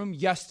locker room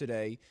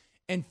yesterday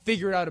and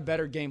figured out a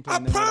better game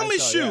plan. I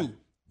promise you.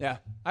 Yeah,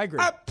 I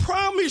agree. I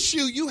promise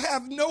you, you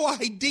have no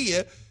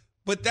idea,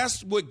 but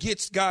that's what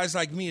gets guys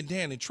like me and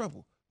Dan in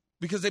trouble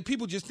because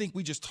people just think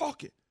we just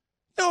talking.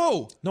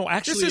 No,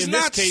 actually, this is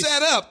not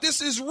set up.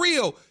 This is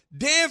real.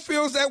 Dan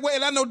feels that way,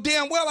 and I know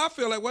damn well I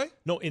feel that way.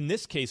 No, in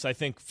this case, I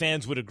think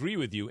fans would agree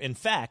with you. In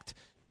fact,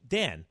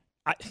 Dan,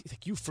 I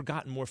think you've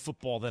forgotten more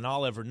football than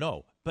I'll ever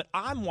know. But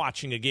I'm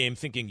watching a game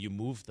thinking you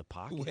moved the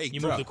pocket.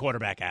 You moved the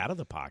quarterback out of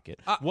the pocket.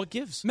 What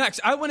gives? Max,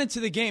 I went into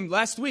the game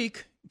last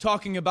week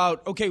talking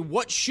about, okay,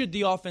 what should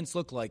the offense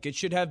look like? It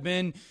should have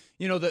been,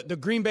 the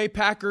Green Bay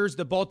Packers,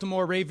 the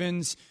Baltimore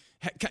Ravens,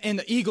 and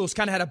the Eagles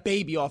kind of had a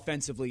baby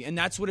offensively, and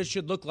that's what it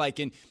should look like.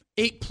 And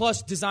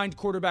 8+ designed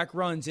quarterback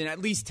runs and at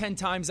least 10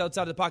 times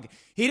outside of the pocket.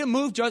 He didn't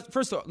move just –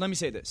 first of all, let me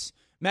say this.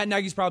 Matt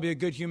Nagy's probably a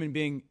good human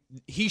being.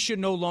 He should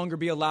no longer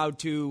be allowed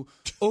to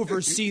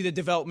oversee the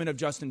development of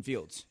Justin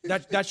Fields.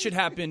 That should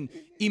happen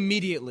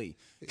immediately.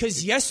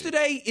 Because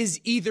yesterday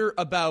is either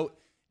about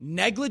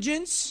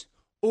negligence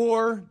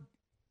or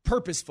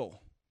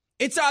purposeful.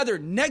 It's either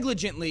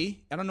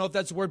negligently, I don't know if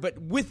that's a word,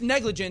 but with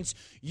negligence,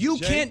 you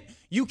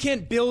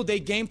can't build a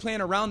game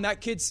plan around that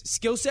kid's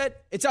skill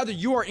set. It's either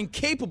you are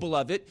incapable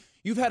of it.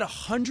 You've had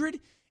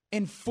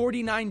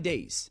 149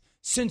 days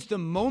since the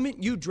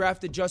moment you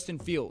drafted Justin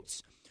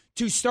Fields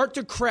to start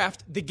to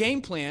craft the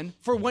game plan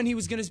for when he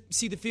was going to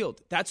see the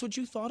field. That's what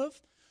you thought of?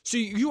 So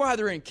you are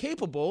either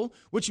incapable,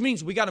 which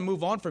means we got to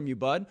move on from you,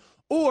 bud,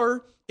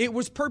 or it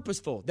was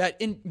purposeful,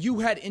 that you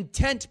had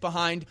intent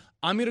behind,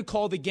 I'm going to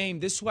call the game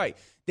this way.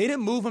 They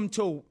didn't move him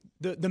till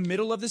the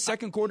middle of the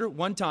second quarter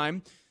one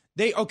time.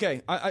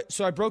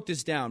 So I broke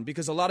this down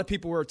because a lot of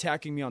people were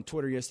attacking me on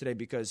Twitter yesterday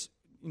because,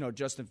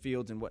 Justin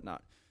Fields and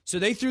whatnot. So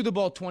they threw the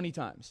ball 20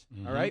 times,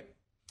 all right?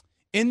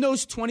 In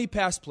those 20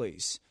 pass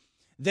plays,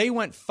 they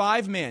went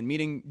 5-man,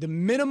 meaning the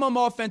minimum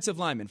offensive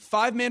lineman,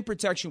 5-man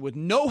protection with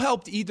no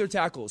help to either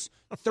tackles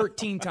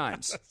 13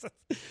 times.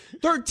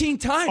 13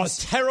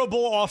 times. A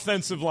terrible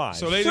offensive line.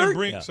 So they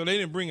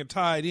didn't bring a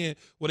tight end.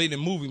 Well, they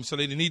didn't move him, so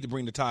they didn't need to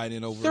bring the tight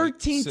end over.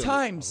 13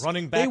 times.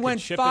 Running back. They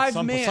went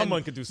 5-man.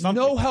 Someone could do something.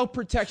 No help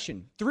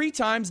protection. 3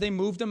 times they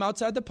moved him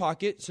outside the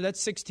pocket, so that's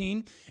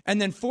 16.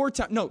 And then 3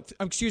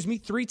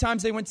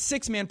 times they went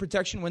 6-man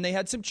protection when they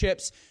had some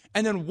chips.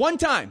 And then 1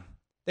 time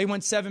they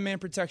went 7-man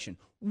protection.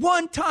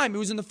 1 time. It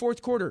was in the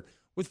fourth quarter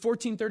with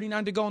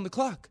 14:39 to go on the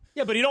clock.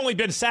 Yeah, but he'd only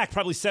been sacked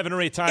probably 7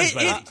 or 8 times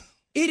by now.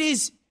 It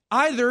is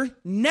either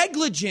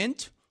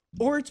negligent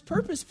or it's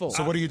purposeful.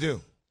 So what do you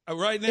do?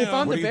 Right now, if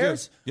I'm the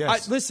Bears,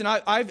 yes.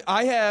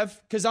 I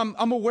have, because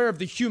I'm aware of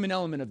the human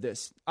element of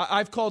this.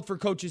 I've called for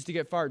coaches to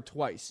get fired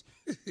twice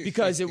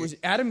because it was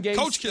Adam Gase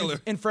Coach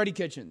killer. and Freddie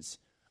Kitchens.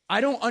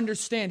 I don't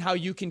understand how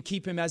you can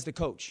keep him as the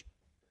coach.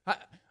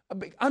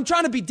 I'm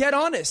trying to be dead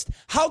honest.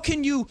 How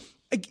can you?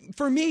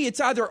 For me, it's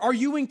either are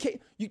you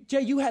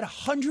Jay, you had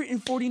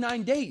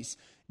 149 days.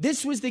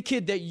 This was the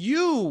kid that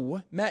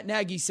you, Matt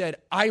Nagy, said,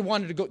 I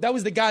wanted to go. That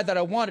was the guy that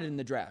I wanted in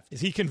the draft.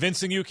 Is he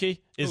convincing you, Key?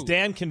 Is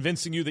Dan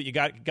convincing you that you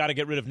got to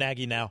get rid of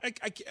Nagy now?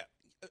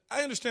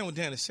 I understand what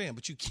Dan is saying,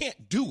 but you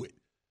can't do it.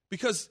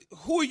 Because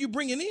who are you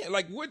bringing in?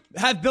 Like what?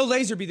 Have Bill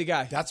Lazor be the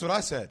guy. That's what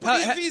I said.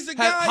 If he's the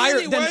guy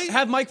anyway. Then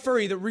have Mike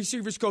Furry, the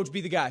receivers coach,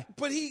 be the guy.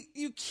 But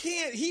you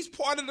can't. He's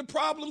part of the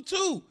problem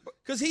too,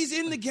 because he's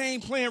in the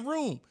game plan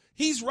room.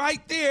 He's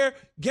right there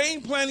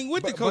game planning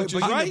with the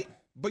coaches, right?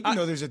 But you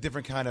know, there's a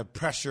different kind of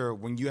pressure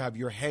when you have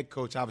your head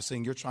coach, obviously,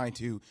 and you're trying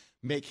to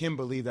make him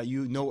believe that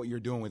you know what you're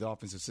doing with the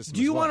offensive system.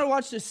 Do you want to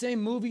watch the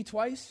same movie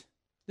twice?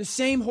 The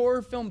same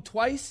horror film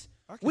twice?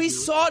 We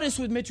saw this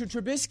with Mitchell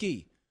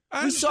Trubisky.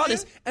 We saw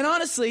this. And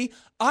honestly,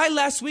 I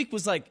last week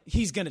was like,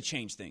 he's going to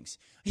change things.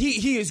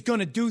 He is going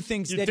to do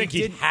things that he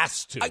didn't. He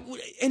has to.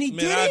 And he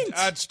didn't.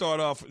 I'd start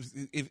off,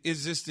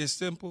 is this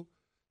simple?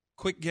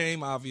 Quick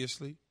game,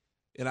 obviously.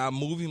 And I'll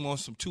move him on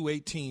some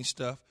 218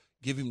 stuff,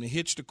 give him the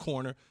hitch to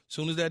corner. As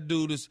soon as that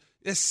dude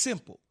it's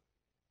simple.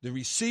 The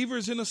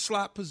receiver's in a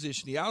slot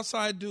position. The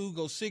outside dude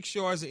goes 6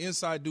 yards. The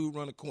inside dude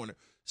run a corner.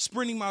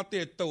 Sprint him out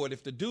there, throw it.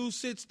 If the dude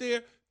sits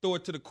there, throw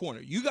it to the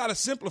corner. You got to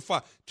simplify.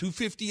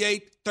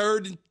 258,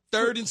 third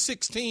and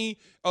 16,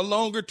 a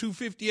longer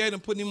 258,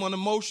 and putting him on a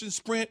motion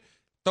sprint.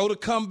 Throw the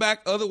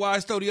comeback.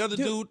 Otherwise, throw the other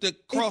dude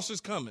that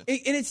crosses coming.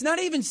 And it's not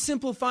even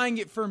simplifying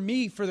it for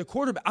me for the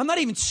quarterback. I'm not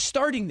even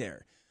starting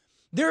there.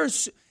 There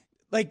is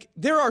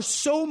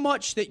so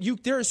much that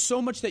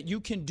you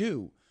can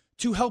do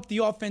to help the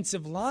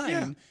offensive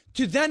line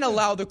to then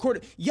allow the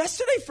quarter.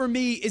 Yesterday for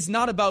me is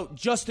not about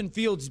Justin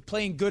Fields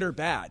playing good or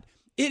bad.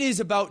 It is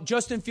about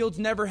Justin Fields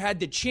never had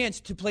the chance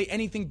to play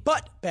anything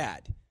but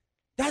bad.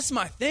 That's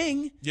my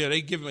thing. Yeah,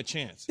 they give him a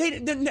chance.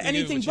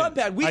 Anything but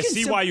bad. I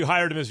see why you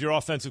hired him as your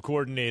offensive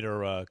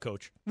coordinator,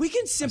 Coach. We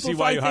can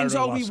simplify things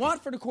all we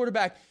want for the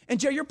quarterback. And,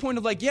 Jay, your point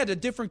of the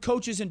different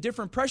coaches and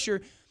different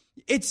pressure,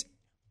 it's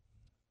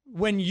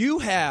when you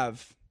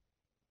have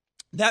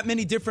that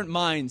many different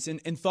minds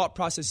and thought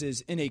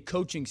processes in a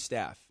coaching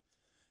staff,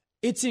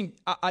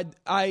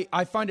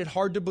 I find it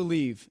hard to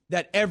believe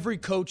that every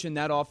coach in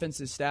that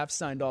offensive staff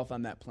signed off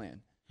on that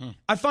plan.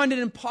 I find it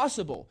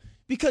impossible.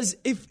 Because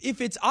if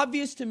it's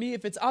obvious to me,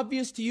 if it's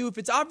obvious to you, if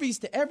it's obvious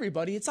to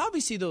everybody, it's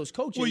obviously those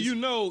coaches. Well, you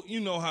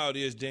know how it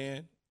is,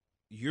 Dan.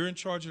 You're in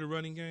charge of the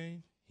running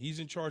game. He's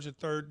in charge of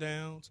third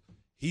downs.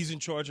 He's in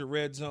charge of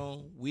red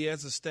zone. We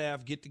as a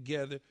staff get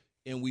together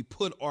and we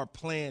put our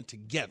plan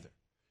together.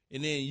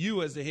 And then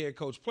you as the head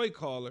coach play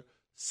caller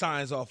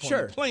signs off on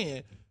the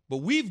plan. But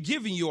we've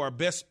given you our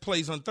best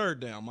plays on third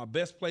down, my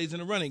best plays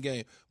in the running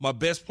game, my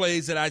best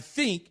plays that I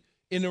think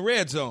in the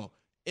red zone.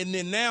 And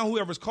then now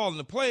whoever's calling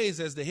the plays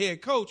as the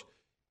head coach,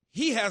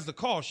 he has the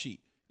call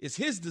sheet. It's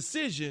his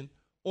decision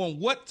on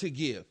what to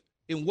give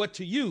and what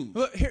to use.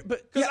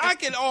 Because I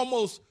can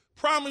almost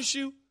promise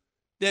you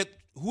that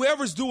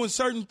whoever's doing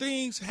certain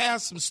things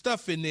has some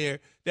stuff in there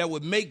that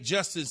would make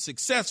Justin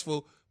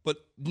successful, but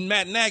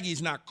Matt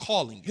Nagy's not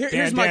calling.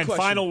 Here's my question.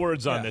 Final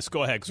words on this.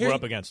 Go ahead, because we're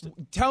up against it.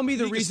 Tell me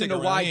the reason to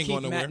why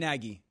keep Matt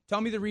Nagy.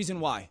 Tell me the reason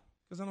why.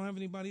 Because I don't have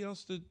anybody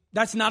else to.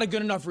 That's not a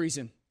good enough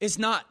reason. It's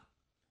not.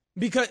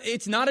 Because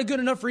it's not a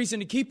good enough reason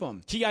to keep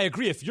him. I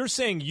agree. If you're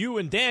saying you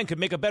and Dan could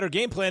make a better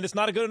game plan, it's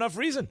not a good enough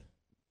reason.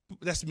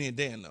 That's me and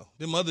Dan, though.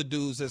 Them other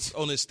dudes that's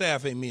on his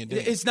staff ain't me and Dan.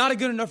 It's not a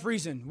good enough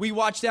reason. We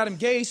watched Adam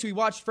Gase. We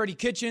watched Freddie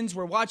Kitchens.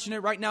 We're watching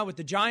it right now with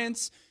the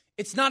Giants.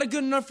 It's not a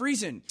good enough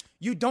reason.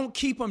 You don't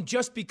keep him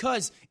just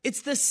because.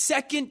 It's the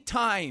second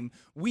time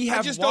we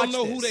have watched this. I just don't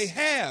know who they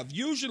have.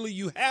 Usually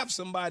you have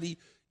somebody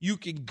you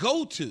can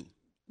go to.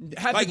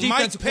 Have like the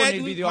defensive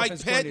coordinator be the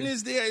offensive Mike Patton coordinator.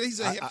 is there. He's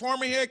a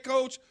former head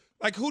coach.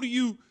 Like, who do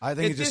you I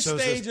think at this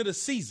stage of the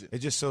season? It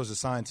just shows a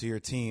sign to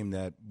your team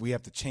that we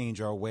have to change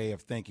our way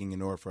of thinking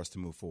in order for us to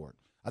move forward.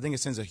 I think it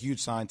sends a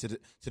huge sign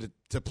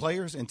to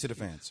players and to the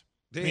fans.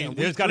 Damn,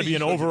 there's got to be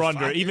an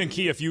over-under. Even,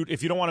 Key, if you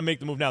don't want to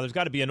make the move now, there's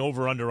got to be an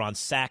over-under on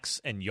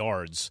sacks and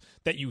yards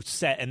that you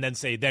set and then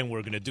say, then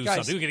we're going to do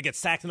something. We're going to get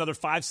sacked another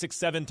 5, 6,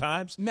 7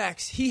 times?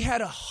 Max, he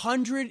had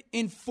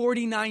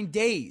 149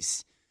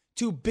 days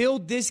to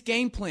build this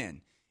game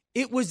plan.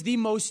 It was the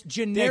most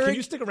generic. Dan, can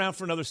you stick around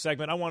for another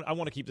segment? I want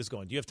to keep this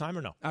going. Do you have time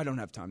or no? I don't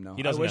have time, no.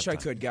 He doesn't I wish have I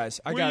time. could, guys.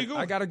 I Where you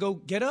going? got to go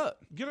get up.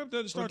 Get up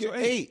there to start Get till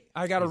 8.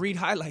 I got to read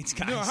highlights,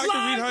 guys. No, I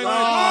can read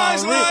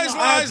highlights.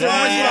 Lies.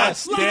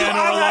 That's Dan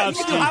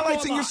Orlovsky. You do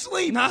highlights in your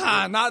sleep.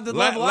 Nah, not the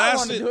level I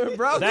want to do it,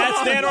 bro.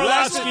 That's Dan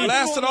Orlovsky.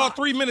 Lasted all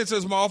 3 minutes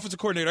as my offensive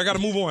coordinator. I got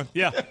to move on.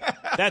 Yeah,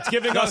 that's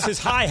giving us his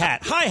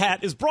hi-hat.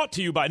 Hi-hat is brought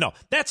to you by,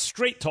 that's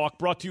Straight Talk,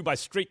 brought to you by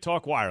Straight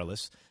Talk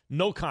Wireless.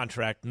 No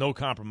contract, no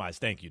compromise.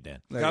 Thank you, Dan.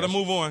 Got to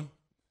move on.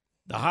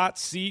 The hot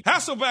seat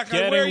Hasselback,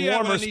 getting where you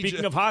warmer. at?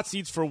 Speaking of hot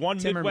seats, for one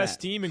Tim or Midwest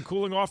Matt? team and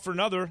cooling off for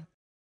another.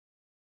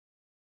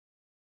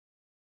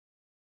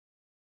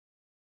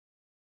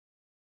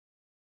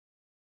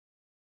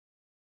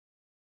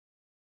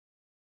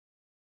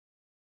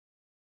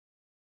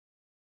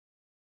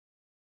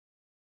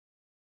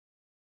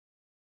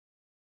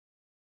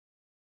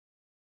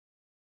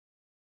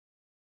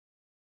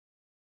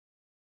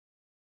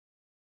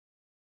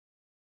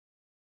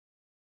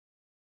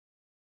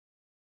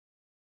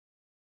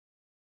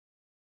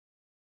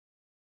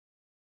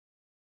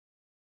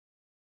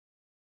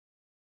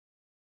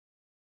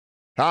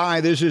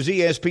 Hi, this is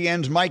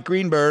ESPN's Mike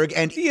Greenberg,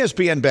 and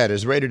ESPN Bet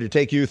is ready to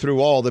take you through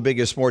all the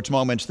biggest sports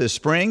moments this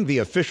spring. The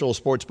official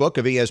sports book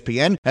of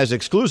ESPN has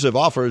exclusive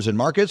offers and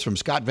markets from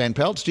Scott Van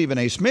Pelt, Stephen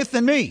A. Smith,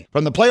 and me.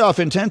 From the playoff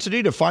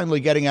intensity to finally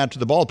getting out to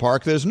the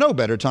ballpark, there's no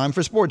better time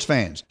for sports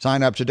fans.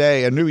 Sign up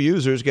today, and new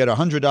users get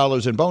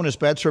 $100 in bonus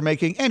bets for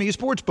making any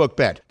sportsbook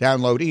bet.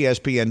 Download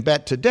ESPN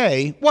Bet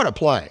today. What a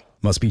play.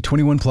 Must be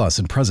 21 plus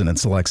and present in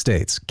select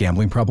states.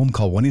 Gambling problem?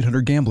 Call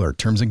 1-800-GAMBLER.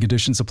 Terms and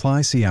conditions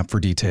apply. See app for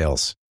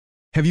details.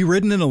 Have you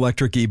ridden an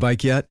electric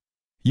e-bike yet?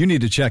 You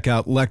need to check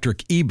out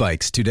Electric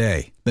E-Bikes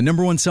today, the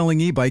 #1 selling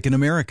e-bike in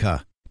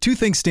America. Two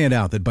things stand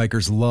out that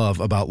bikers love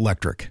about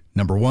Electric.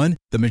 Number one,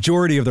 the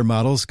majority of their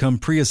models come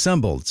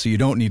pre-assembled, so you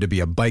don't need to be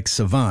a bike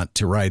savant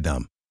to ride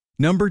them.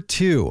 Number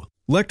two,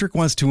 Electric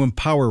wants to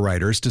empower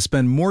riders to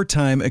spend more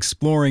time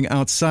exploring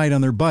outside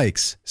on their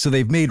bikes, so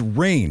they've made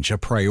range a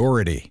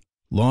priority.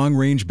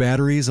 Long-range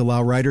batteries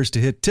allow riders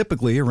to hit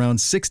typically around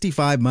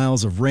 65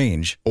 miles of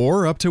range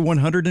or up to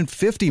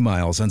 150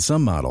 miles on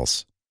some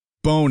models.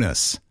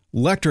 Bonus,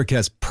 Electric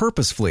has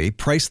purposefully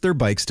priced their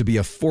bikes to be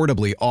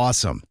affordably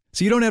awesome,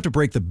 so you don't have to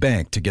break the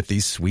bank to get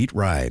these sweet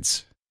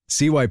rides.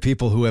 See why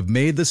people who have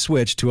made the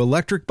switch to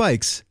electric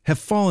bikes have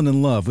fallen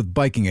in love with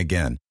biking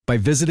again by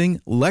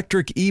visiting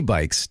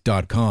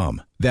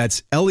electricebikes.com.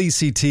 That's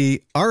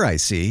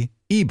LECTRIC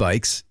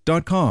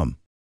ebikes.com.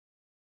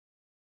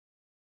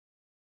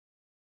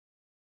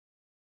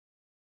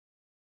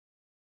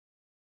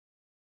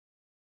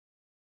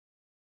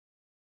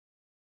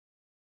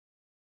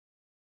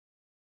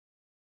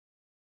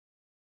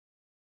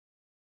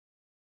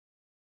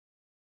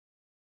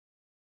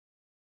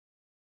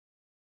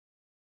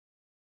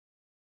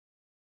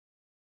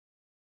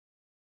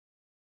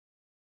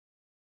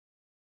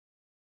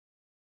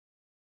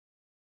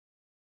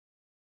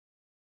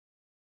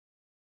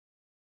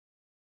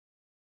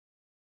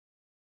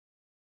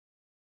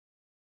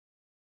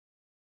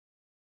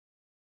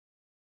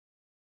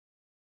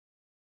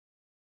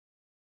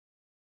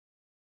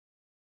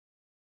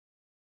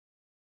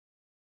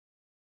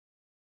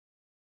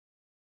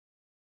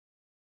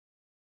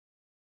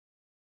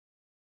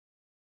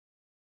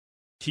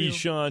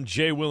 Keyshawn,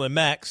 J. Will, and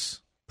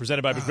Max,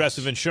 presented by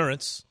Progressive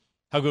Insurance.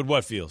 How good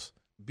what feels?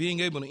 Being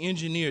able to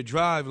engineer a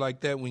drive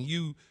like that when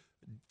you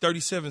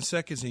 37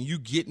 seconds and you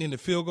getting in the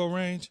field goal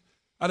range,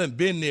 I done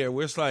been there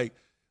where it's like,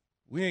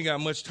 we ain't got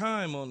much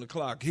time on the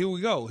clock. Here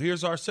we go.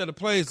 Here's our set of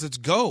plays. Let's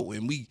go.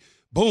 And we,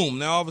 boom,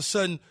 now all of a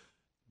sudden,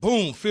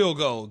 boom, field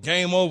goal,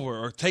 game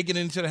over, or taking it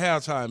into the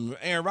halftime.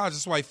 Aaron Rodgers,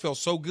 that's why he felt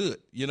so good,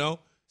 you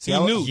know? He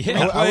knew.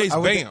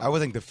 I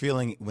would think the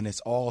feeling when it's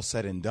all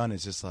said and done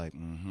is just like,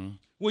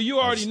 Well, you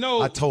already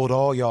know. I told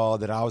all y'all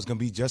that I was going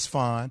to be just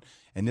fine,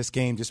 and this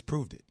game just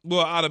proved it. Well,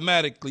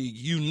 automatically,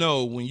 you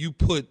know when you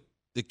put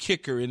the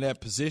kicker in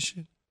that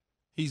position,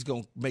 he's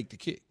going to make the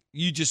kick.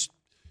 You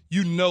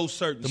know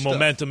certain stuff. The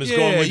momentum is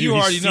going with you.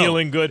 He's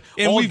feeling good.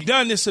 And we've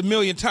done this a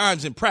million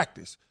times in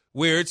practice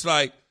where it's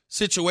like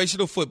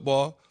situational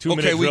football.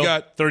 2-minute we drill,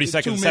 got 30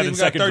 seconds,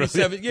 7-second drill.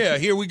 37. Yeah,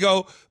 here we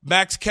go.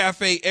 Max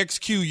Cafe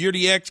XQ. You're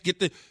the X.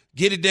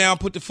 Get it down.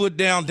 Put the foot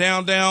down.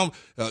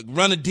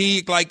 Run a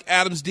dig like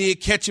Adams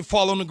did. Catch it,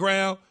 fall on the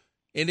ground,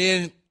 and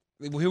then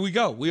here we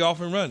go. We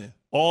off and running.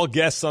 All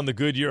guests on the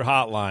Goodyear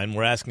hotline.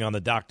 We're asking on the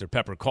Dr.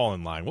 Pepper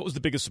call-in line. What was the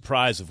biggest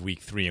surprise of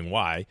Week 3 and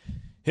why?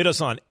 Hit us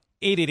on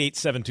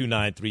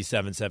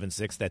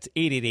 888-729-3776. That's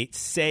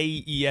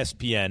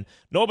 888-SAY-ESPN.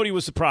 Nobody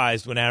was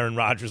surprised when Aaron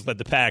Rodgers led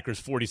the Packers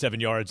 47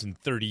 yards in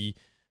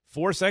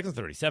 37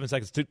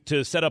 seconds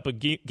to set up a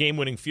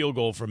game-winning field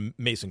goal from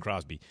Mason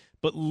Crosby.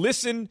 But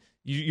listen,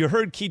 you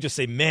heard Key just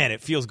say, man,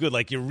 it feels good,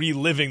 like you're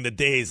reliving the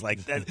days. Like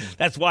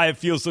that's why it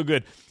feels so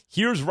good.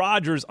 Here's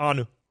Rodgers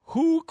on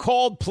who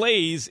called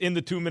plays in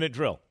the 2-minute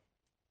drill.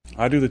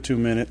 I do the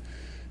 2-minute,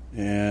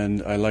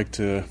 and I like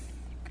to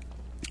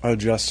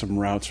adjust some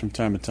routes from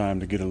time to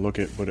time to get a look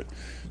at what it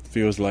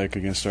feels like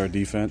against our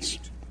defense.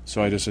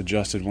 So I just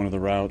adjusted one of the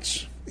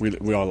routes.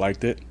 We all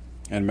liked it,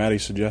 and Matty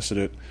suggested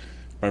it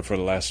right for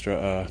the last,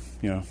 right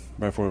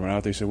before we went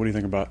out there. He said, "What do you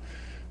think about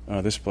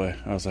this play?"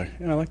 I was like,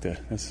 "Yeah, I like that.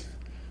 I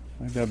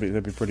think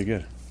that'd be pretty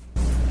good."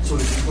 So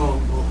did you call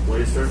all the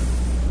plays there?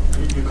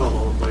 You called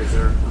all the plays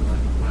there on the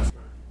last part?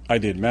 I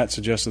did. Matt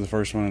suggested the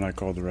first one, and I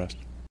called the rest.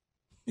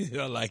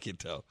 I like it,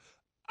 though.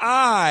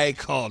 I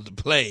called the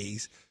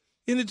plays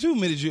in the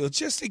 2-minute drill,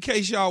 just in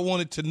case y'all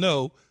wanted to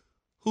know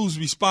who's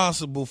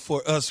responsible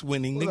for us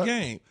winning the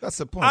game. That's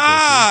the point.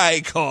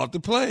 I called the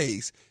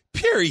plays,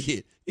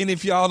 period. And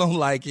if y'all don't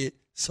like it,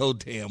 so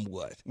damn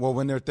what? Well,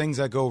 when there are things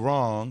that go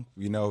wrong,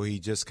 he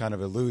just kind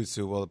of alludes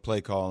to, the play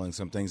calling,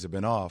 some things have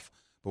been off.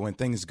 But when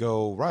things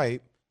go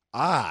right,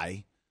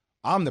 I'm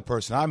the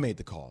person. I made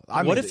the call.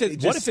 What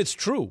if it's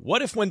true?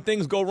 What if when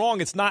things go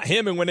wrong, it's not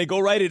him, and when they go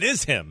right, it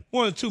is him?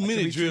 Well, in a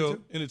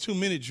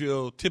 2-minute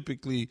drill,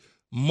 typically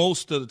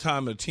most of the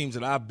time the teams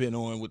that I've been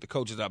on, with the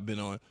coaches I've been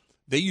on,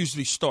 they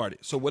usually start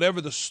it. So whatever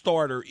the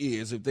starter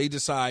is, if they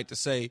decide to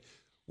say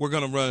we're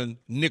going to run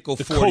nickel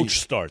 40. The coach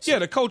starts. Yeah,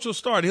 the coach will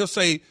start. He'll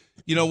say,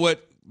 you know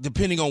what,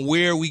 depending on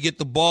where we get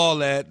the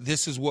ball at,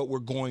 this is what we're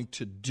going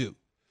to do.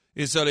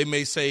 And so they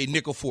may say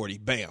nickel 40,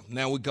 bam,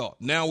 now we go.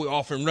 Now we're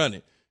off and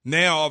running.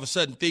 Now all of a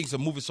sudden things are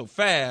moving so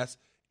fast.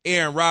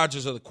 Aaron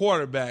Rodgers, or the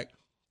quarterback,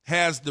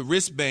 has the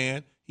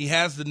wristband. He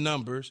has the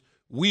numbers.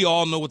 We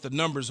all know what the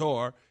numbers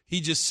are. He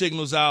just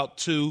signals out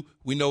 2.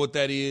 We know what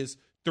that is.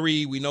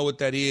 3. We know what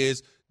that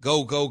is.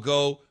 Go, go,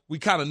 go. We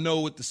kind of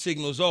know what the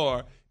signals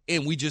are,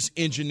 and we just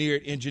engineer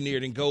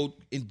it, and go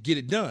and get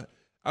it done.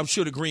 I'm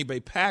sure the Green Bay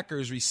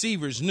Packers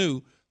receivers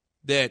knew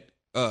that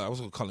I was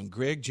going to call him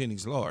Greg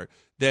Jennings, Lord,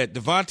 that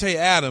Devontae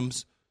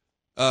Adams'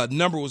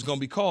 number was going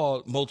to be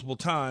called multiple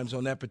times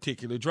on that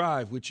particular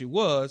drive, which it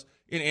was,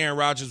 and Aaron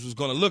Rodgers was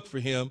going to look for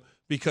him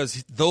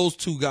because those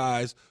 2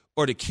 guys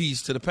are the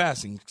keys to the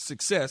passing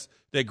success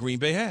that Green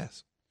Bay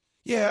has.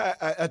 Yeah,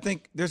 I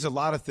think there's a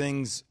lot of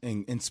things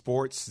in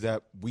sports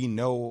that we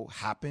know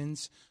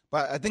happens,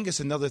 but I think it's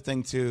another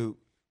thing to,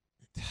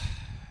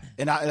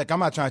 and I'm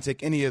not trying to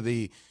take any of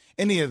the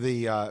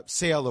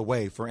sail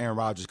away for Aaron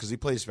Rodgers because he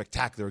played a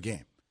spectacular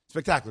game.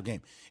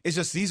 It's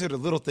just these are the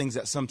little things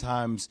that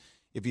sometimes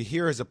if you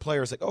hear as a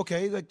player, it's like,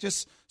 okay, like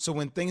just so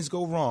when things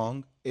go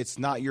wrong, it's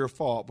not your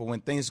fault, but when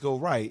things go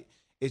right,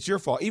 it's your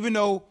fault. Even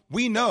though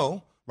we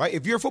know, right,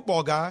 if you're a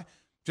football guy,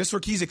 just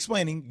for Keys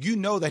explaining, you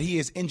know that he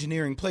is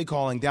engineering play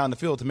calling down the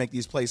field to make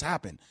these plays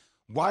happen.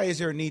 Why is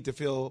there a need to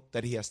feel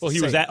that he has to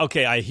say it?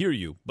 Okay, I hear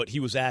you, but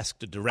he was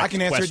asked a direct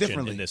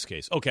question in this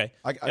case. Okay.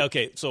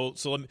 Okay, so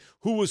let me,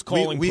 who was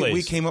calling plays?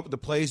 We came up with the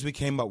plays we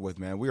came up with,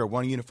 man. We are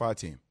one unified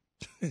team.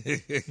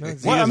 He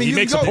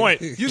makes a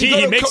point.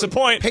 He makes a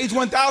point. Page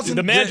 1,000.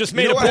 The man just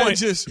made a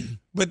point.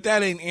 But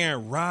that ain't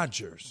Aaron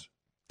Rodgers.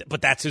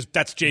 But that's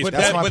Jay's point.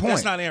 But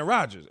that's not Aaron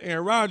Rodgers.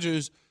 Aaron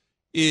Rodgers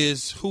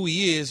is who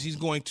he is. He's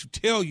going to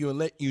tell you and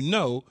let you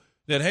know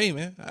that, hey,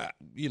 man,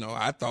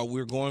 I thought we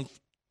were going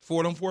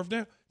for it on 4th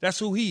down. That's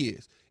who he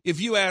is.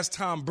 If you ask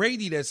Tom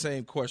Brady that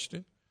same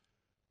question,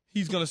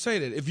 he's going to say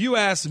that. If you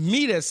ask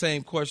me that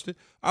same question,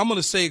 I'm going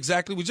to say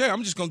exactly what Jay.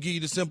 I'm just going to give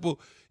you the simple,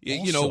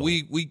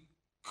 we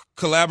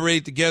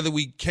collaborated together.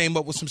 We came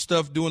up with some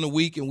stuff during the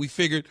week, and we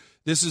figured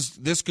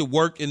this could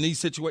work in these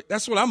situations.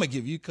 That's what I'm going to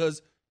give you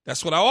because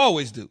that's what I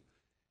always do.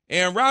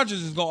 Aaron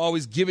Rodgers is going to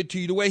always give it to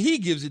you the way he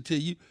gives it to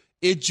you.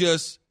 It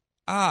just,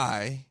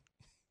 I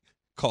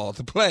call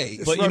the play.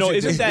 But,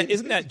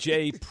 isn't that,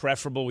 Jay,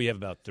 preferable? We have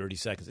about 30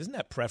 seconds. Isn't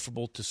that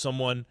preferable to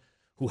someone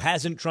who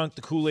hasn't drunk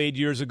the Kool-Aid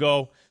years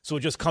ago, so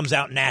it just comes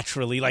out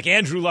naturally? Like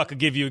Andrew Luck will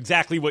give you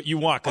exactly what you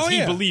want because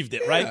he believed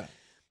it, right?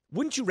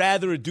 Wouldn't you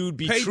rather a dude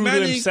be true to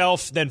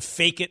himself than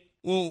fake it?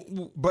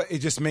 Well, but it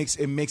just makes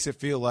it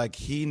feel like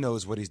he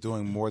knows what he's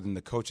doing more than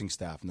the coaching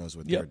staff knows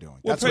what they're doing.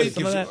 Well, that's what it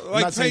gives you.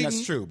 I'm not saying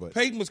that's true, but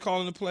Peyton was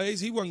calling the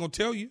plays. He wasn't going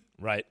to tell you.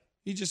 Right.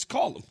 He just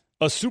called them.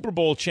 A Super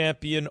Bowl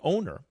champion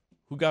owner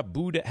who got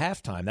booed at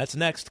halftime. That's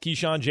next.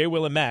 Keyshawn, J.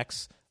 Will, and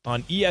Max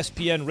on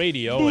ESPN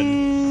Radio.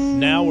 And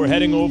now we're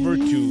heading over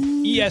to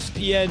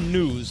ESPN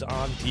News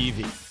on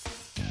TV.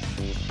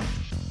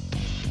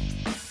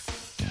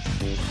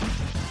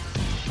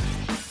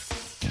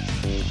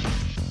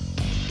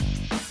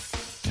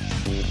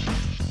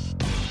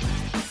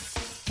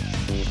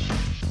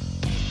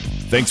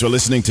 Thanks for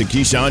listening to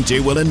Keyshawn, J.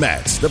 Will, and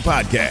Max, the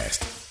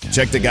podcast.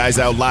 Check the guys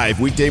out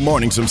live weekday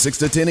mornings from 6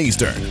 to 10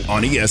 Eastern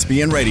on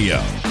ESPN Radio.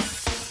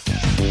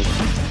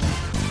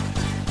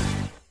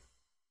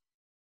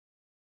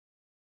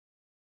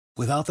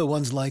 Without the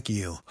ones like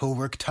you, who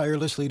work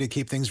tirelessly to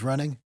keep things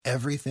running,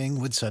 everything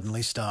would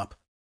suddenly stop.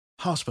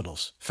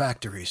 Hospitals,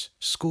 factories,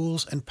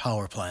 schools, and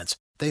power plants,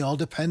 they all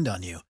depend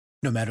on you.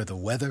 No matter the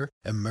weather,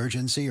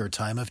 emergency, or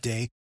time of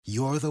day,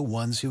 you're the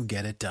ones who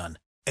get it done.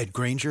 At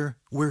Grainger,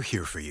 we're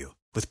here for you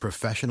with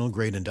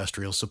professional-grade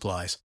industrial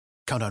supplies.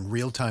 Count on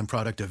real-time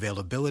product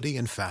availability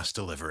and fast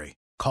delivery.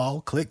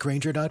 Call, click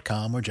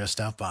Grainger.com, or just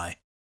stop by.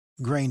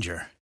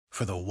 Grainger,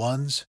 for the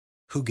ones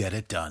who get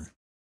it done.